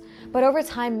schools. But over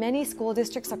time, many school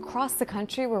districts across the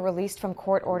country were released from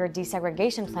court-ordered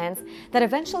desegregation plans that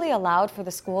eventually allowed for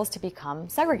the schools to become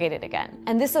segregated again.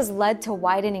 And this has led to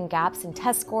widening gaps in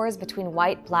test scores between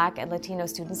white, black, and Latino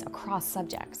students across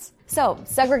subjects. So,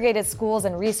 segregated schools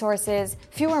and resources,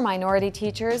 fewer minority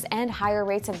teachers, and higher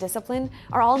rates of discipline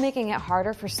are all making it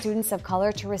harder for students of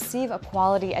color to receive a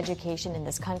quality education in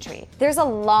this country. There's a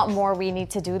lot more we need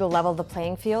to do to level the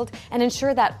playing field and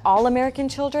ensure that all American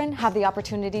children have the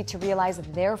opportunity to realize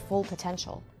their full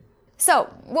potential. So,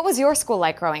 what was your school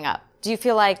like growing up? Do you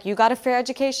feel like you got a fair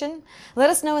education?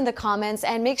 Let us know in the comments,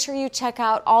 and make sure you check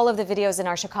out all of the videos in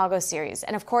our Chicago series.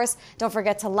 And of course, don't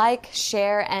forget to like,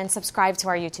 share, and subscribe to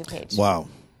our YouTube page. Wow.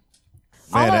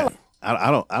 Man,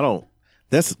 I don't,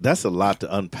 that's a lot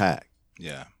to unpack.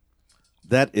 Yeah.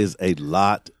 That is a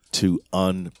lot to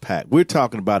unpack. We're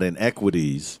talking about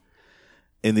inequities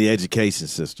in the education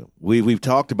system. We've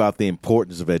talked about the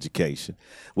importance of education.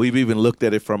 We've even looked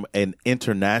at it from an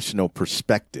international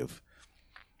perspective.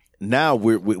 Now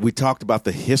we talked about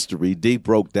the history. Dee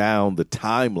broke down the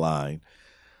timeline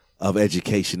of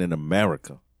education in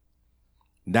America.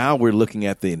 Now we're looking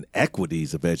at the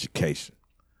inequities of education.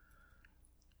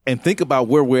 And think about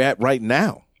where we're at right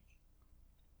now.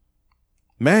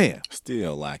 Man.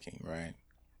 Still lacking, right?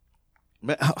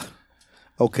 Man,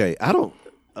 okay, I don't.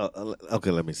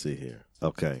 Okay, let me see here.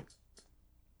 Okay.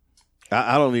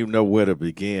 I don't even know where to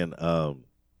begin.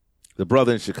 The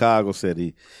brother in Chicago said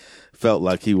he felt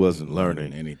like he wasn't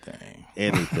learning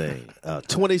anything.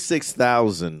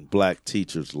 26,000 black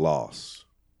teachers lost.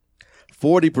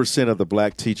 40% of the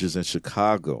black teachers in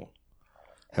Chicago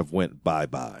have went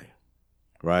bye-bye,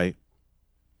 right?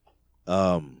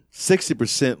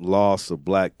 60% loss of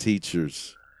black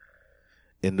teachers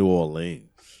in New Orleans.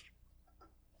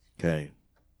 Okay.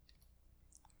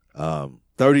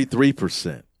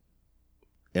 33%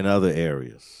 in other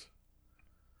areas.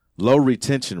 Low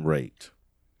retention rate.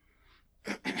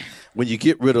 When you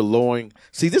get rid of lowering,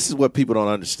 see, this is what people don't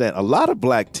understand. A lot of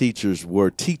black teachers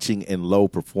were teaching in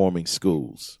low-performing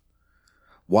schools.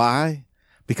 Why?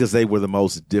 Because they were the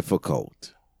most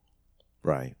difficult,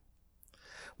 right?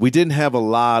 We didn't have a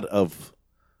lot of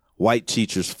white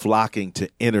teachers flocking to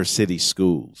inner-city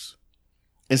schools.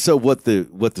 And so what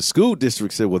the school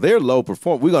district said, well, they're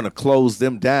low-performing. We're going to close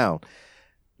them down.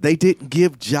 They didn't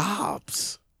give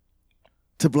jobs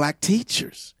to black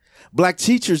teachers. Black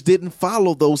teachers didn't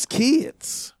follow those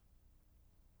kids.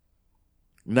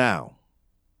 Now,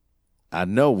 I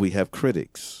know we have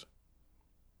critics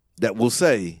that will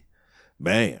say,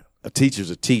 man, a teacher's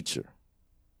a teacher.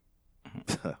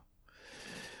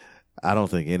 I don't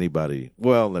think anybody,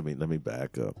 well, let me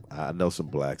back up. I know some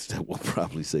blacks that will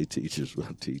probably say teachers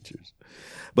are teachers.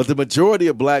 But the majority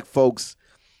of black folks,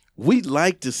 we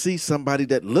like to see somebody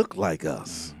that look like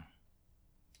us.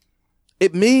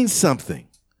 It means something.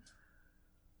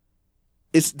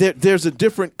 There's a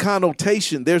different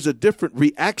connotation. There's a different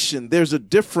reaction. There's a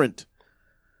different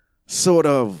sort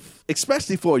of,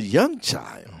 especially for a young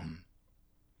child.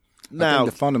 Now, I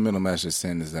think the fundamental message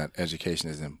sent is that education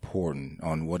is important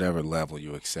on whatever level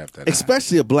you accept that.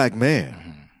 Especially a black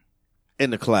man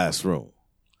in the classroom.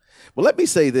 Well, let me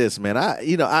say this, man.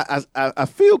 I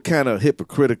feel kind of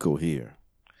hypocritical here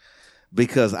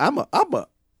because I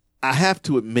have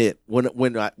to admit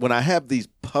when I have these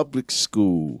public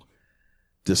school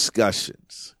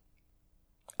discussions,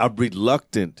 I'm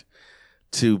reluctant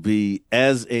to be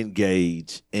as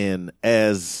engaged and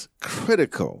as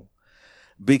critical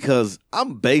because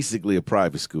I'm basically a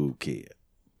private school kid.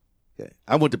 Okay.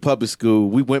 I went to public school.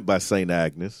 We went by St.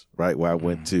 Agnes, right, where I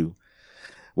went to,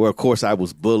 where, of course, I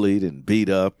was bullied and beat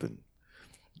up and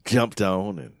jumped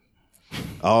on and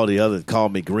all the others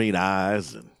called me green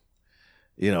eyes and,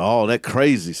 all that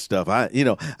crazy stuff. I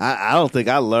don't think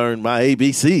I learned my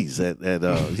ABCs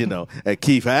at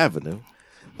Keith Avenue.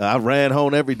 I ran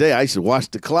home every day. I used to watch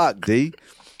the clock, D.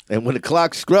 And when the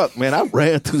clock struck, man, I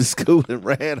ran through the school and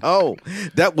ran home.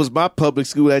 That was my public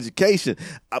school education.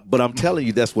 But I'm telling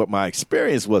you, that's what my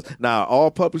experience was. Now, are all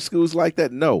public schools like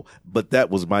that? No. But that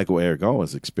was Michael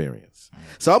Aragon's experience.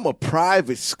 So I'm a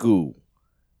private school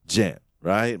gent,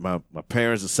 right? My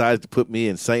parents decided to put me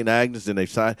in St. Agnes, and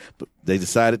they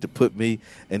decided to put me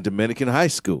in Dominican High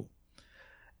School.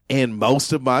 And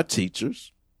most of my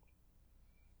teachers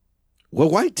were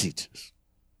white teachers.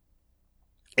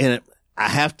 And I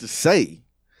have to say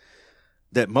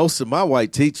that most of my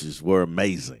white teachers were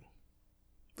amazing.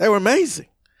 They were amazing.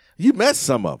 You met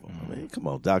some of them. I mean, come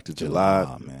on, Dr.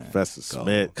 Jalad, Professor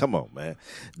Smith. Come on, man.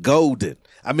 Golden.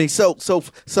 I mean, so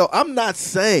I'm not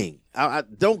saying, I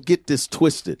don't get this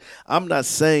twisted. I'm not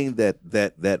saying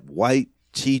that white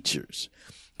teachers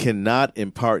cannot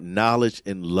impart knowledge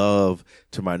and love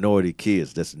to minority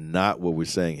kids. That's not what we're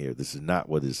saying here. This is not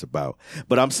what it's about.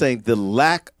 But I'm saying the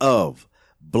lack of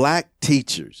black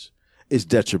teachers is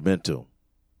detrimental.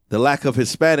 The lack of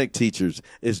Hispanic teachers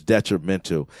is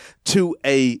detrimental to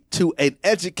an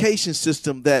education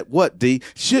system that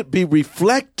should be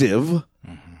reflective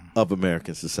of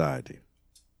American society.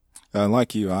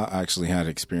 Like you, I actually had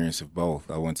experience of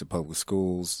both. I went to public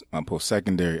schools. My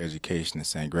post-secondary education at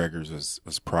St. Gregor's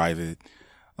was private,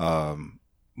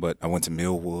 but I went to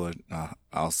Millwood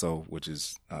also, which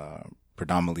is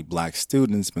predominantly black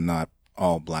students, but not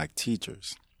all black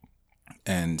teachers.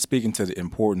 And speaking to the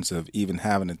importance of even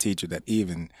having a teacher that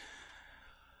even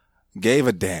gave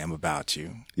a damn about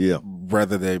you,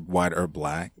 whether they're white or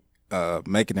black,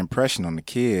 make an impression on the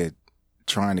kid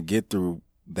trying to get through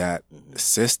that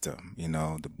system,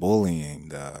 the bullying,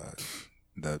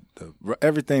 the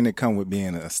everything that come with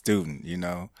being a student,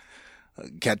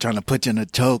 cat trying to put you in a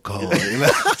chokehold.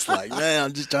 It's like, man,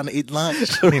 I'm just trying to eat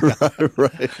lunch.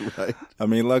 Right. I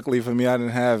mean, luckily for me, I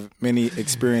didn't have many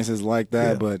experiences like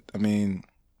that. But I mean,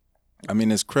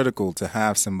 it's critical to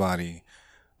have somebody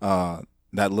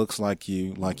that looks like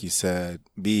you said,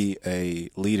 be a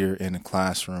leader in a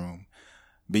classroom,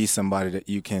 be somebody that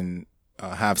you can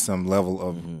have some level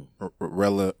of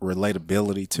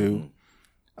relatability to.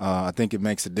 I think it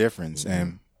makes a difference.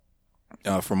 And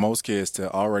for most kids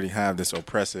to already have this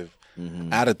oppressive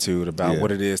attitude about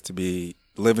what it is to be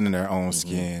living in their own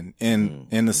skin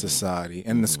in the society,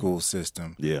 in the school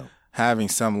system, having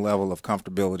some level of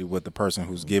comfortability with the person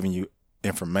who's giving you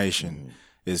information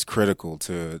is critical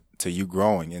to you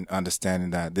growing and understanding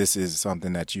that this is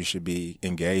something that you should be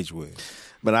engaged with.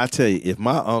 But I tell you, if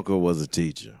my uncle was a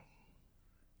teacher,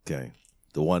 okay,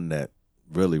 the one that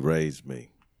really raised me,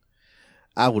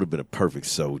 I would have been a perfect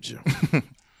soldier.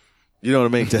 You know what I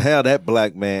mean? To have that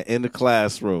black man in the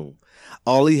classroom,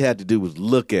 all he had to do was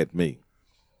look at me.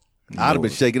 I'd have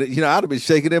been shaking it. You know, I'd have been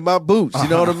shaking in my boots. You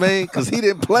know what I mean? Because he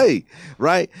didn't play,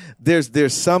 right?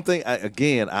 There's something. I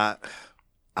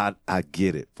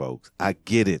get it, folks. I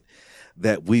get it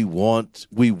that we want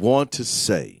to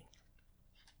say,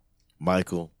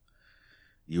 Michael,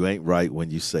 you ain't right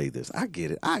when you say this. I get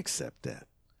it. I accept that.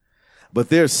 But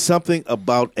there's something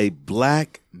about a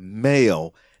black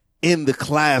male in the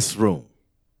classroom.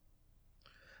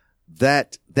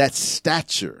 That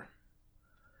stature,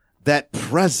 that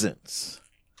presence,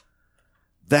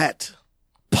 that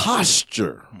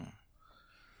posture,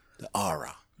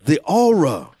 the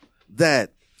aura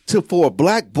that for a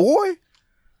black boy,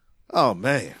 oh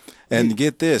man. And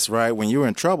get this, right? When you're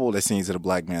in trouble, that seems at a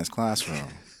black man's classroom.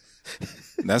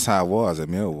 That's how it was at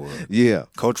Millwood. Yeah.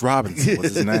 Coach Robinson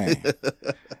was his name.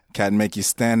 Cat make you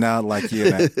stand out like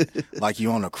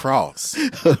you on a cross.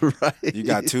 Right. You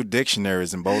got 2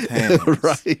 dictionaries in both hands.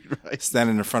 Right.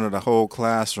 Standing in front of the whole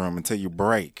classroom until you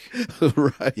break.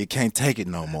 Right. You can't take it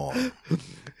no more.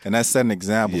 And that's set an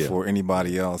example for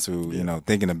anybody else who,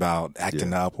 thinking about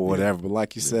acting up or whatever. But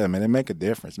like you said, man, it make a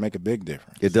difference, make a big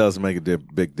difference. It does make a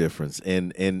big difference.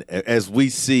 And as we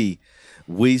see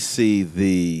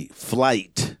the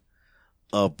flight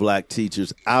of black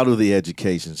teachers out of the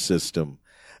education system,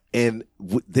 and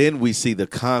then we see the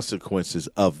consequences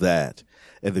of that,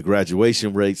 and the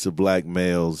graduation rates of black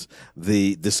males,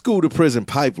 the school to prison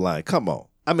pipeline. Come on.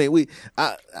 I mean,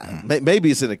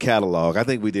 maybe it's in the catalog. I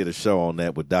think we did a show on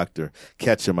that with Dr.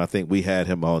 Ketchum. I think we had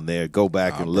him on there. Go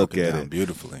back and look at it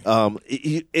beautifully.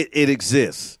 It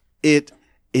exists. It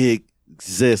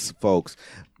exists, folks.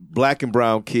 Black and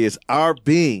brown kids are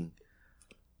being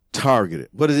targeted.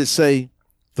 What does it say?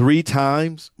 3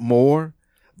 times more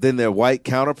than their white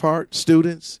counterpart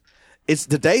students. It's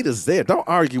the data's there. Don't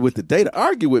argue with the data.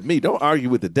 Argue with me. Don't argue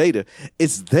with the data.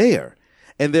 It's there.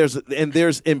 And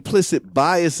there's implicit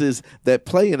biases that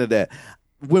play into that.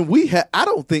 When I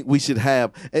don't think we should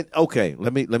have. And okay,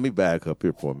 let me back up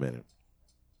here for a minute,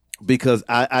 because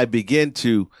I begin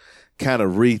to kind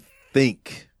of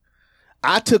rethink.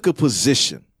 I took a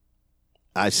position.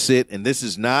 I sit, and this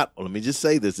is not. Let me just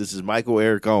say this. This is Michael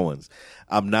Eric Owens.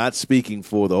 I'm not speaking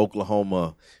for the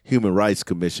Oklahoma Human Rights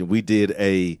Commission. We did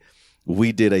a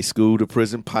school to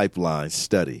prison pipeline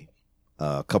study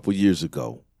a couple years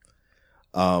ago.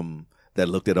 That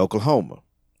looked at Oklahoma,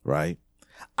 right?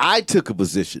 I took a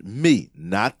position,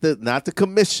 not the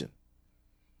commission.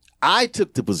 I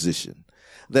took the position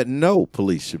that no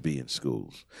police should be in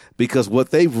schools, because what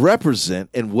they represent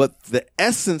and what the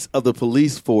essence of the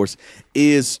police force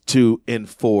is to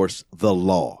enforce the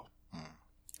law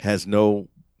has no,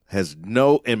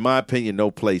 in my opinion,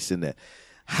 no place in that.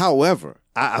 However,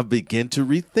 I begin to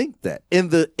rethink that in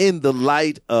the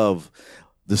light of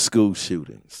the school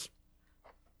shootings.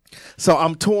 So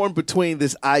I'm torn between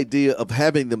this idea of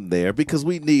having them there, because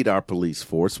we need our police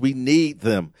force. We need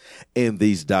them in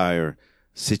these dire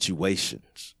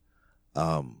situations.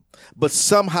 But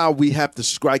somehow we have to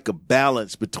strike a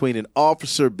balance between an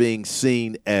officer being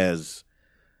seen as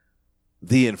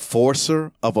the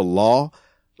enforcer of a law,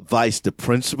 vice the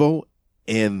principal,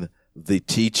 and the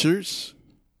teachers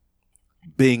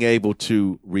being able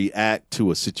to react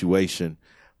to a situation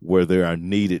where they are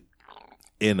needed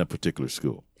in a particular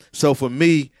school. So for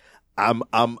me, I'm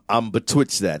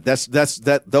betwixt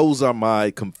that. Those are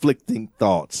my conflicting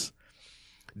thoughts.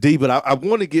 D, but I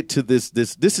want to get to this.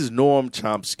 This is Noam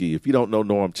Chomsky. If you don't know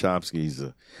Noam Chomsky, he's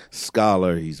a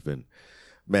scholar.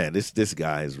 This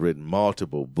guy has written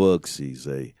multiple books. He's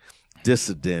a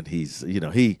dissident. He's,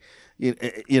 when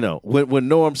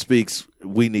Noam speaks,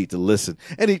 we need to listen.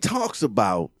 And he talks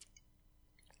about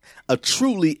a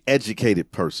truly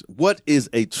educated person. What is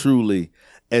a truly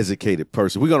educated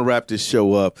person? We're going to wrap this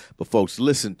show up, but folks,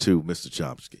 listen to Mr.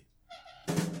 Chomsky.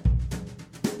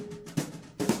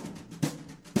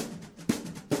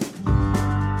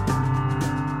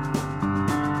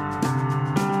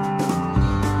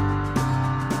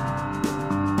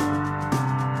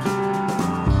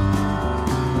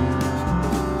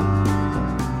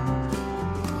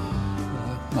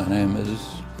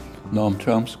 Noam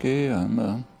Chomsky. I'm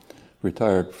a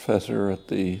retired professor at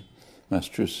the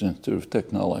Massachusetts Institute of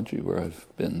Technology, where I've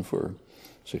been for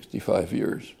 65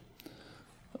 years.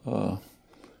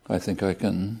 I think I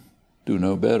can do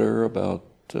no better about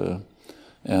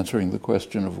answering the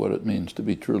question of what it means to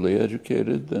be truly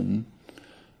educated than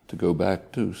to go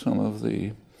back to some of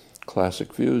the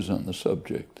classic views on the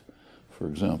subject. For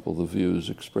example, the views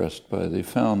expressed by the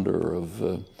founder of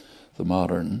the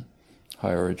modern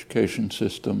higher education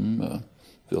system,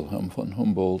 Wilhelm von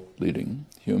Humboldt, leading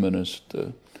humanist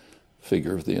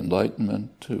figure of the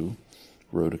Enlightenment, who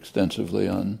wrote extensively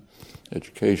on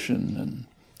education and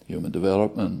human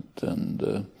development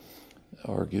and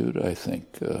argued, I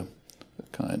think,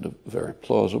 kind of very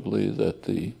plausibly that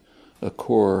a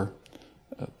core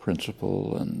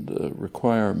principle and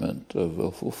requirement of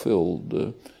a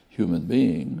fulfilled human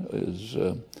being is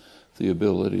the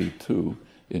ability to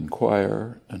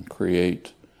inquire and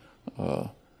create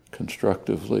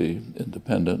constructively,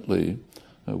 independently,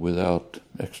 without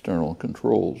external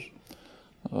controls,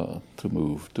 to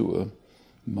move to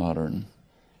a modern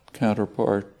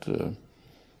counterpart.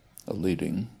 A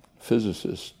leading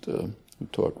physicist who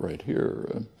taught right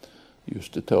here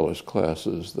used to tell his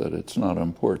classes that it's not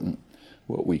important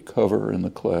what we cover in the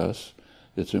class,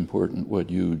 it's important what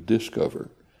you discover.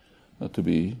 To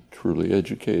be truly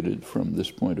educated from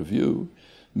this point of view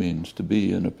means to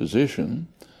be in a position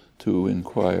to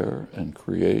inquire and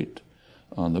create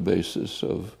on the basis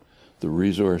of the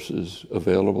resources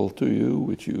available to you,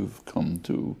 which you've come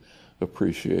to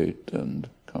appreciate and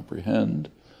comprehend,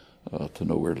 to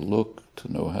know where to look,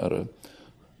 to know how to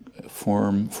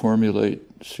formulate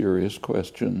serious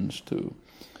questions, to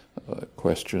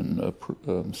question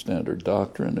standard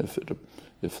doctrine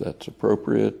if that's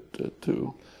appropriate,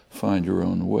 to find your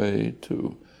own way,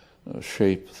 to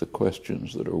shape the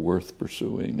questions that are worth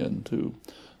pursuing, and to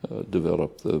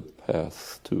develop the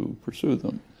path to pursue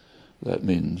them. That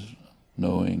means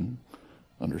knowing,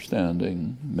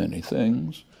 understanding many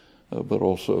things, but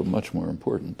also much more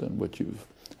important than what you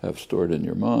have stored in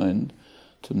your mind,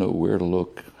 to know where to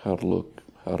look, how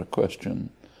to question,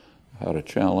 how to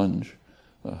challenge,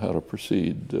 how to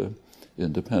proceed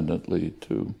independently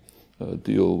to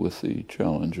deal with the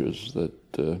challenges that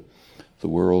the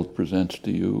world presents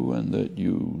to you and that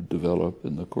you develop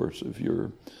in the course of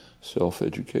your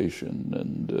self-education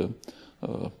and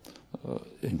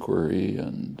inquiry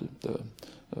and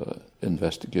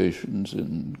investigations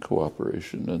in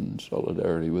cooperation and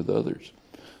solidarity with others.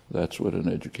 That's what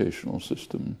an educational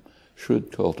system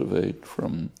should cultivate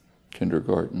from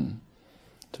kindergarten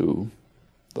to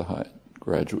the high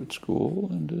graduate school,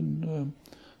 and in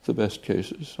the best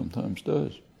cases sometimes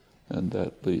does. And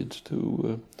that leads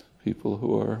to people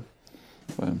who are,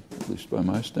 at least by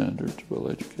my standards, well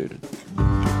educated.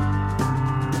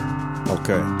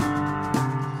 Okay.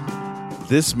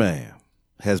 This man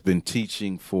has been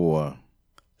teaching for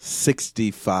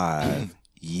 65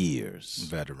 years.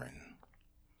 Veteran.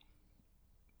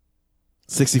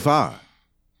 65.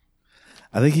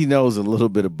 I think he knows a little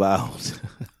bit about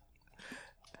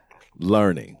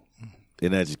learning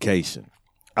in education.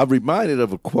 I'm reminded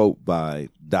of a quote by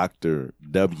Dr.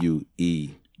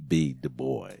 W.E.B. Du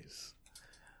Bois.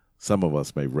 Some of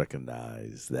us may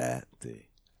recognize that, the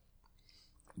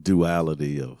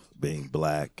duality of being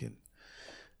black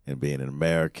and being an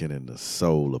American and the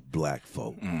soul of black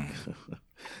folk.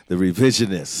 The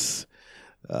revisionist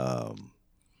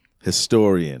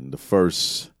historian, the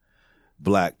first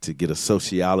black to get a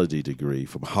sociology degree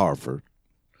from Harvard,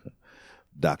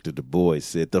 Dr. Du Bois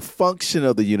said, the function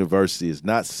of the university is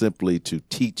not simply to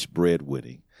teach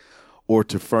breadwinning or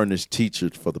to furnish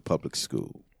teachers for the public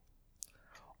school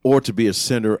or to be a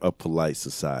center of polite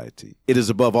society. It is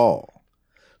above all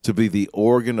to be the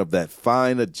organ of that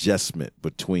fine adjustment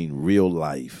between real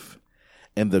life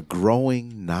and the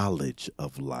growing knowledge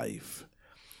of life,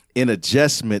 an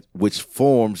adjustment which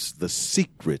forms the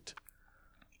secret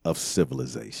of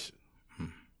civilization.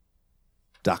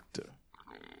 Dr.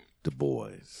 Du Bois.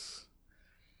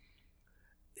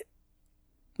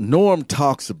 Norm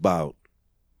talks about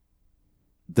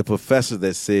the professor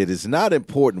that said it's not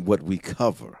important what we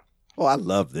cover. Oh, I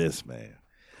love this, man.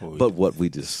 But what we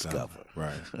discover.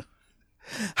 Right.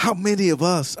 How many of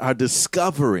us are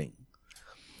discovering?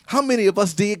 How many of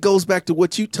us, D, it goes back to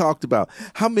what you talked about.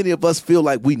 How many of us feel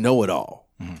like we know it all?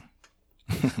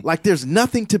 Like there's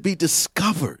nothing to be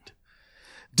discovered.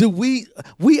 We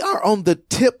are on the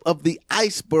tip of the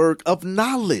iceberg of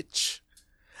knowledge.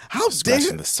 How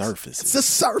dare the surface? It's the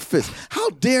surface.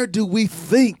 How dare do we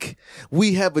think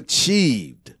we have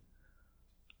achieved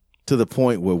to the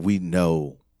point where we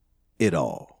know it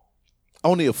all?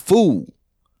 Only a fool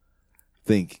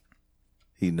think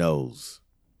he knows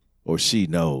or she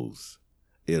knows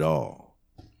it all.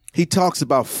 He talks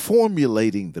about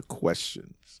formulating the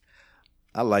questions.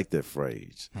 I like that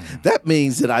phrase. Mm-hmm. That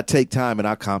means that I take time and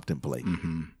I contemplate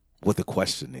what the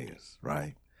question is,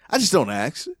 right? I just don't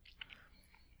ask it.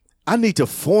 I need to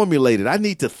formulate it. I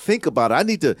need to think about it. I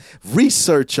need to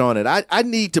research on it. I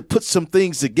need to put some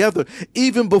things together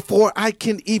even before I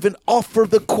can even offer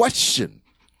the question.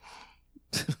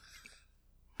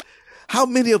 How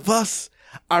many of us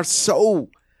are so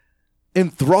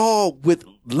enthralled with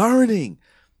learning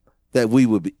that we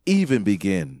would even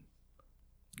begin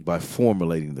by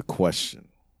formulating the question?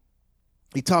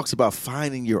 He talks about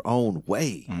finding your own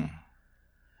way.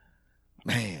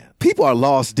 Man, people are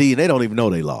lost, D, and they don't even know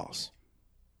they lost.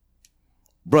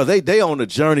 Bro, they on a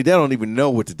journey. They don't even know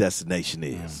what the destination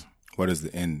is. What is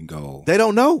the end goal? They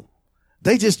don't know.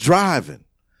 They just driving.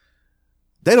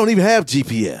 They don't even have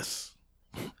GPS.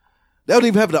 They don't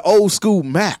even have the old school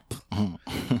map.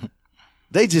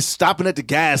 They just stopping at the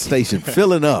gas station,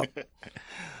 filling up.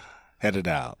 Headed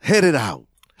out.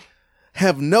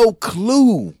 Have no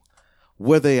clue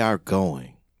where they are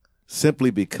going simply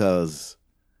because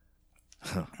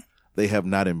they have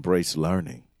not embraced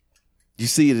learning. You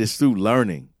see, it is through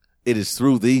learning. It is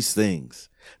through these things,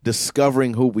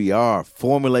 discovering who we are,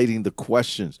 formulating the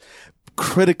questions,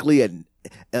 critically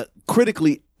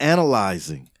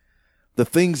analyzing the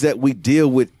things that we deal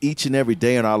with each and every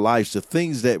day in our lives, the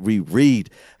things that we read.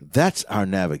 That's our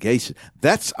navigation.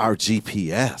 That's our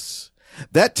GPS.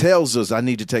 That tells us I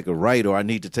need to take a right or I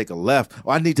need to take a left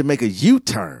or I need to make a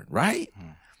U-turn, right?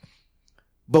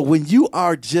 But when you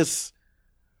are just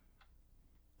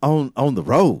on the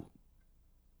road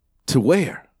to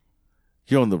where?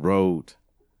 You're on the road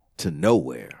to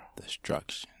nowhere.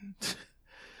 Destruction.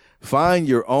 Find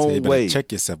your own way.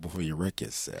 Check yourself before you wreck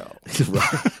yourself.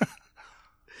 Right.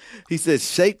 He says,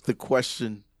 shape the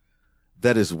question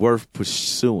that is worth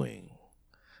pursuing.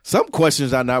 Some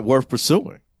questions are not worth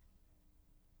pursuing.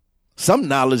 Some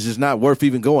knowledge is not worth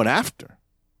even going after.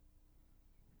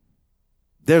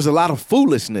 There's a lot of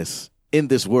foolishness in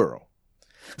this world.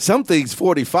 Some things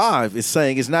 45 is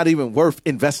saying is not even worth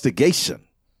investigation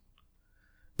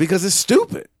because it's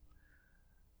stupid.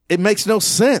 It makes no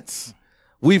sense.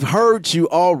 We've heard you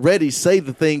already say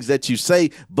the things that you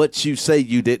say, but you say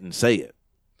you didn't say it.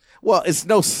 Well, it's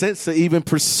no sense of even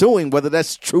pursuing whether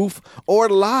that's truth or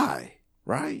lie,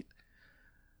 right?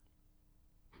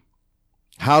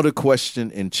 How to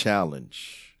question and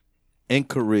challenge,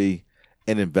 inquiry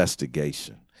and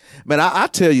investigation. Man, I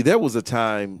tell you, there was a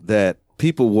time that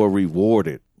people were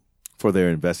rewarded for their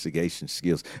investigation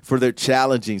skills, for their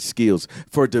challenging skills,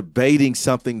 for debating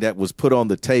something that was put on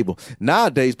the table.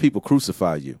 Nowadays, people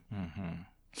crucify you.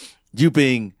 You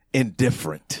being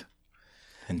indifferent.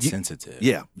 Insensitive.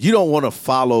 You don't want to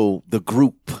follow the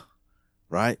group,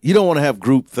 right? You don't want to have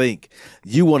group think.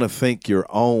 You want to think your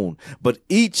own. But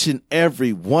each and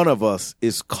every one of us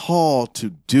is called to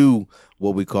do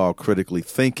what we call critically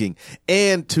thinking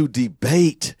and to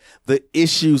debate the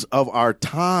issues of our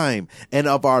time and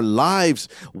of our lives.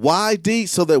 Why, D?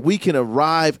 So that we can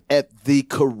arrive at the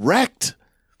correct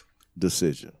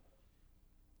decision,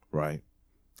 right?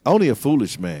 Only a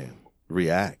foolish man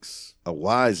reacts. A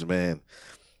wise man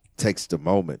takes the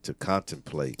moment to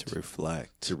contemplate,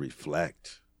 to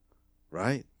reflect,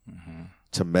 right?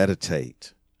 To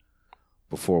meditate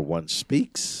before one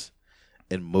speaks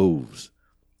and moves.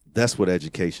 That's what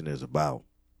education is about.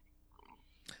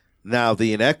 Now,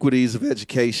 the inequities of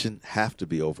education have to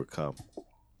be overcome.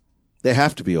 They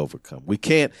have to be overcome. We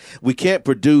can't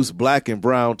produce black and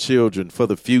brown children for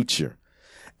the future.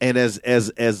 And as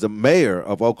the mayor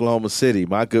of Oklahoma City,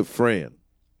 my good friend,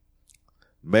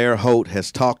 Mayor Holt,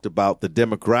 has talked about the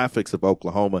demographics of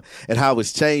Oklahoma and how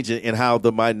it's changing and how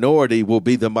the minority will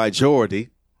be the majority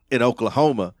in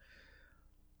Oklahoma.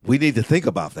 We need to think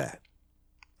about that.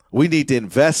 We need to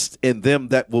invest in them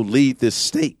that will lead this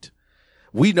state.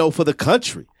 We know for the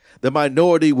country, the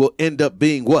minority will end up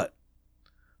being what?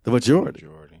 The majority.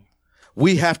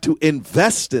 We have to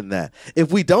invest in that.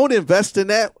 If we don't invest in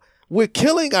that, we're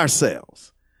killing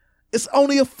ourselves. It's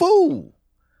only a fool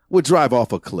would drive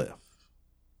off a cliff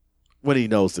when he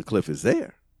knows the cliff is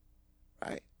there,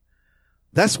 right?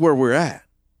 That's where we're at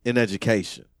in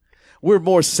education. We're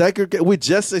more segregated. We're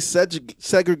just as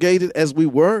segregated as we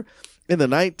were in the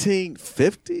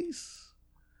 1950s.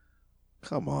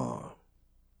 Come on.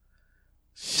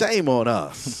 Shame on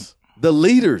us. The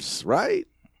leaders, right?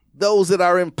 Those that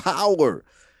are in power.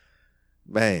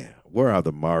 Man, where are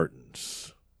the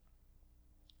Martins?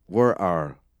 Where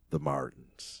are the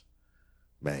Martins?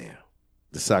 Man,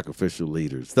 the sacrificial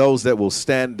leaders. Those that will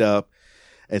stand up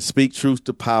and speak truth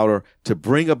to power to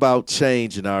bring about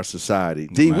change in our society.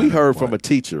 D, we heard from a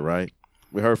teacher, right?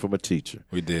 We heard from a teacher.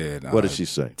 We did. What did she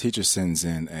say? Teacher sends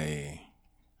in a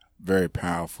very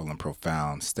powerful and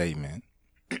profound statement.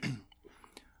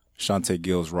 Shante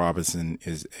Gills Robinson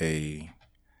is a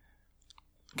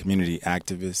community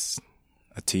activist,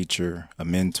 a teacher, a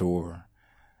mentor,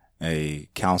 a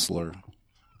counselor.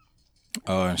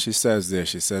 And she says this.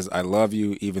 She says, "I love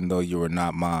you even though you are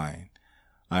not mine.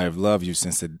 I have loved you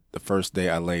since the first day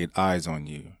I laid eyes on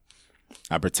you.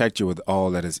 I protect you with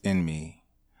all that is in me.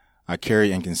 I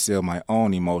carry and conceal my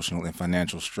own emotional and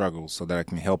financial struggles so that I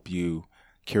can help you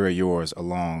carry yours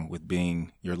along with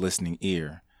being your listening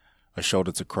ear, a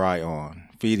shoulder to cry on,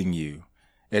 feeding you,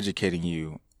 educating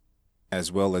you,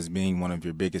 as well as being one of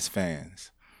your biggest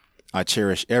fans. I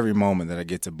cherish every moment that I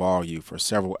get to borrow you for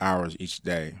several hours each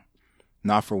day.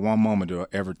 Not for one moment do I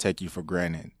ever take you for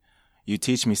granted. You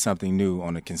teach me something new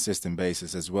on a consistent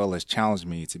basis, as well as challenge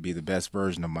me to be the best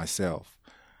version of myself.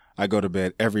 I go to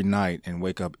bed every night and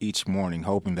wake up each morning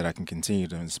hoping that I can continue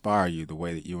to inspire you the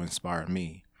way that you inspire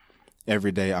me.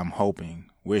 Every day I'm hoping,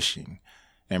 wishing,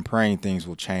 and praying things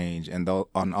will change. And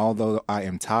although I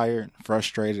am tired,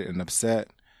 frustrated, and upset,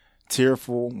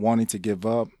 tearful, wanting to give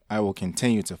up, I will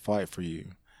continue to fight for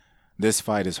you. This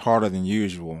fight is harder than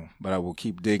usual, but I will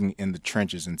keep digging in the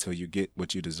trenches until you get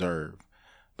what you deserve.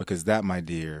 Because that, my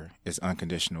dear, is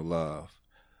unconditional love.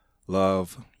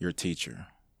 Love, your teacher."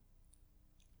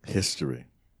 History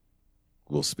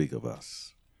will speak of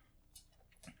us.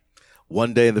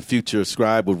 One day in the future, a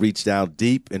scribe will reach down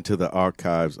deep into the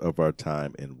archives of our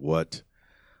time, and what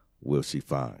will she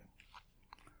find?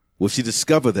 Will she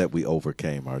discover that we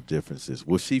overcame our differences?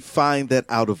 Will she find that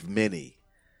out of many,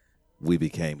 we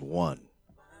became one?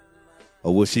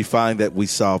 Or will she find that we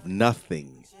solved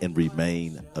nothing and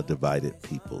remain a divided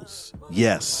peoples?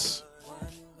 Yes.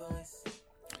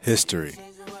 History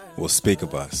will speak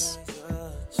of us.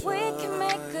 We can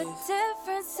make a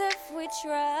difference if we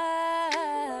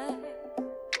try.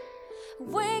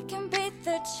 We can beat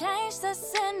the change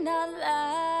that's in our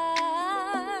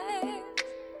lives.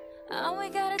 All we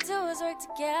gotta do is work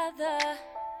together.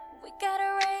 We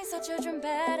gotta raise our children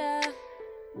better.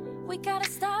 We gotta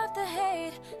stop the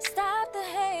hate,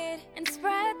 and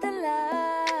spread the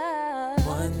love.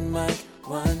 One mic,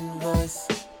 one voice.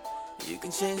 You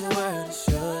can change the world, it's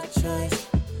your choice.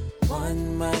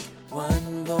 One mic,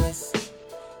 one voice.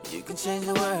 You can change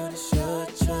the world, it's your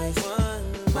choice.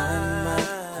 One mic,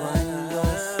 one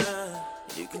voice.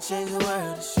 You can change the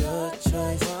world, it's your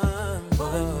choice.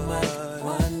 One mic,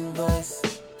 one voice.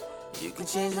 You can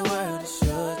change the world, it's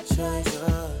your choice.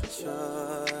 Your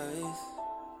choice.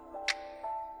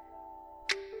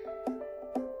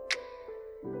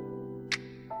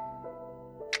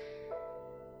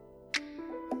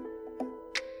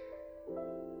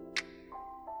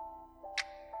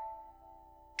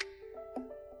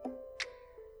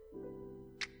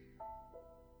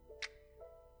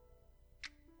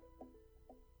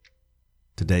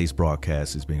 Today's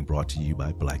broadcast is being brought to you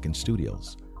by Blacken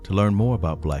Studios. To learn more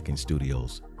about Blacken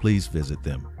Studios, please visit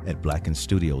them at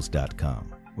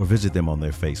blackenstudios.com or visit them on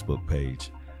their Facebook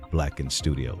page, Blacken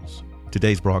Studios.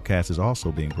 Today's broadcast is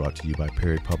also being brought to you by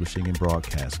Perry Publishing and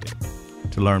Broadcasting.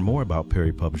 To learn more about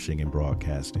Perry Publishing and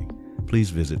Broadcasting, please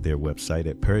visit their website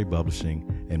at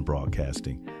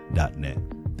perrypublishingandbroadcasting.net.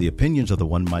 The opinions of the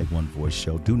One Mic, One Voice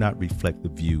show do not reflect the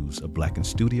views of Blacken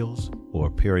Studios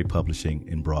or Perry Publishing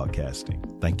and Broadcasting.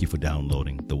 Thank you for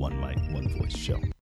downloading the One Mic, One Voice show.